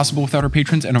wouldn't be possible without our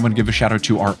patrons, and I want to give a shout out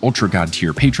to our Ultra God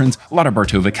tier patrons: Lotta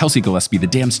Bartova, Kelsey Gillespie, The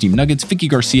Damn Steam Nuggets, Vicky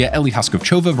Garcia, Ellie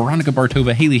Hoskovchova, Veronica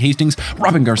Bartova, Haley Hastings,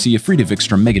 Robin Garcia, Frida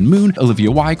Vikstrom, Megan Moon,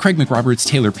 Olivia Y, Craig McRoberts,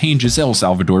 Taylor Payne, Giselle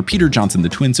Salvador, Peter Johnson the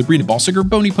Twin, Sabrina Balsiger,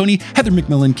 Boney Pony, Heather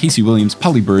McMillan, Casey Williams,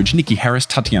 Polly Burge, Nikki Harris,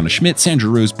 Tatiana Schmidt,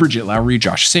 Sandra Rose, Bridget Lowry,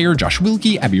 Josh Sayer, Josh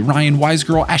Wilkie, Abby Ryan, Wise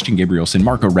Girl, Ashton Gabrielson,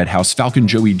 Marco Redhouse, Falcon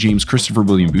Joey, James Christopher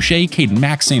William Boucher, Caden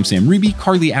Mack, Sam Reeby,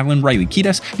 Carly Allen, Riley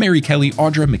Kiedis, Mary Kelly,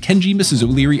 Audra, Mackenzie, Mrs.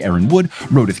 O'Leary, Aaron Wood,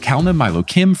 Rodith Kalna, Milo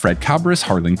Kim, Fred Cabras,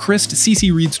 Harlan Christ,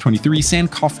 Cece Reeds 23,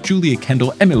 Sandkoff, Julia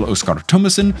Kendall, Emil Oscar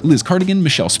Thomason, Liz Cardigan,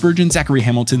 Michelle Spurgeon, Zachary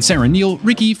Hamilton, Sarah Neal,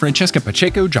 Ricky, Francesca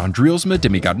Pacheco, John Drielsma,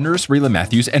 Demigod Nurse, Rayla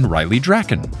Matthews, and Riley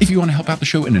Draken. If you want to help out the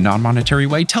show in a non-monetary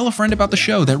way, tell a friend about the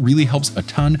show. That really helps a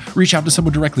ton. Reach out to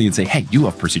someone directly and say, hey, you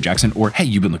love Percy Jackson, or hey,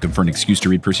 you've been looking for an excuse to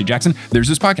read Percy Jackson. There's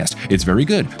this podcast. It's very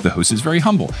good. The host is very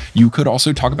humble. You could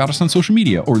also talk about us on social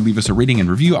media or leave us a rating and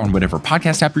review on whatever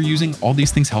podcast app you're using. All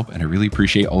these things help, and I really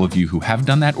appreciate all of you who have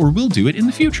done that or will do it in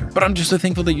the future. But I'm just so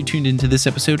thankful that you tuned into this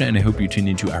episode, and I hope you tune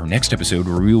into our next episode,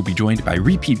 where we will be joined by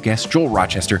repeat guest Joel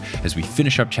Rochester as we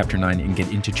finish up chapter 9 and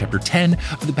get into chapter 10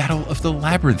 of the Battle of the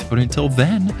Labyrinth. But until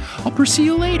then, I'll see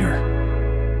you later.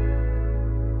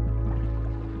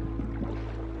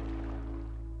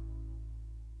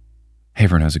 Hey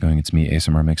everyone, how's it going? It's me,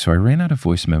 ASMR Mix. So I ran out of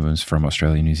voice memos from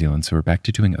Australia and New Zealand, so we're back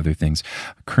to doing other things.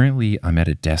 Currently, I'm at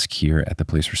a desk here at the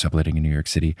place we're subletting in New York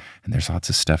City, and there's lots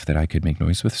of stuff that I could make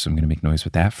noise with, so I'm going to make noise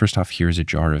with that. First off, here's a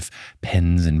jar of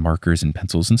pens and markers and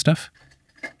pencils and stuff.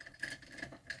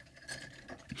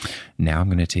 Now I'm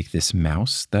going to take this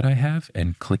mouse that I have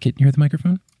and click it near the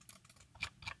microphone.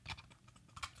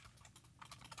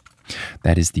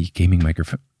 That is the gaming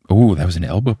microphone. Oh, that was an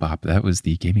elbow pop. That was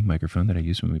the gaming microphone that I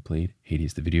used when we played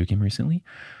Hades, the video game, recently.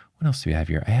 What else do we have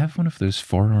here? I have one of those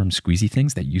forearm squeezy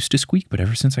things that used to squeak, but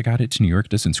ever since I got it to New York,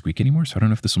 it doesn't squeak anymore, so I don't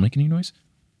know if this will make any noise.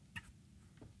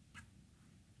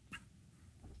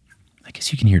 I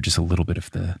guess you can hear just a little bit of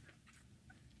the...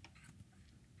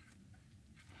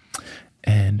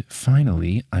 And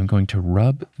finally, I'm going to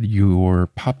rub your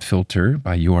pop filter,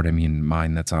 by your, I mean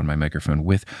mine that's on my microphone,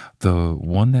 with the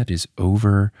one that is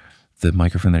over the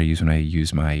microphone that I use when I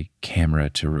use my camera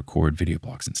to record video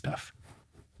blogs and stuff.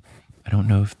 I don't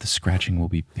know if the scratching will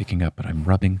be picking up, but I'm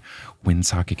rubbing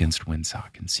windsock against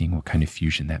windsock and seeing what kind of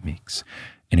fusion that makes.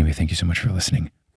 Anyway, thank you so much for listening.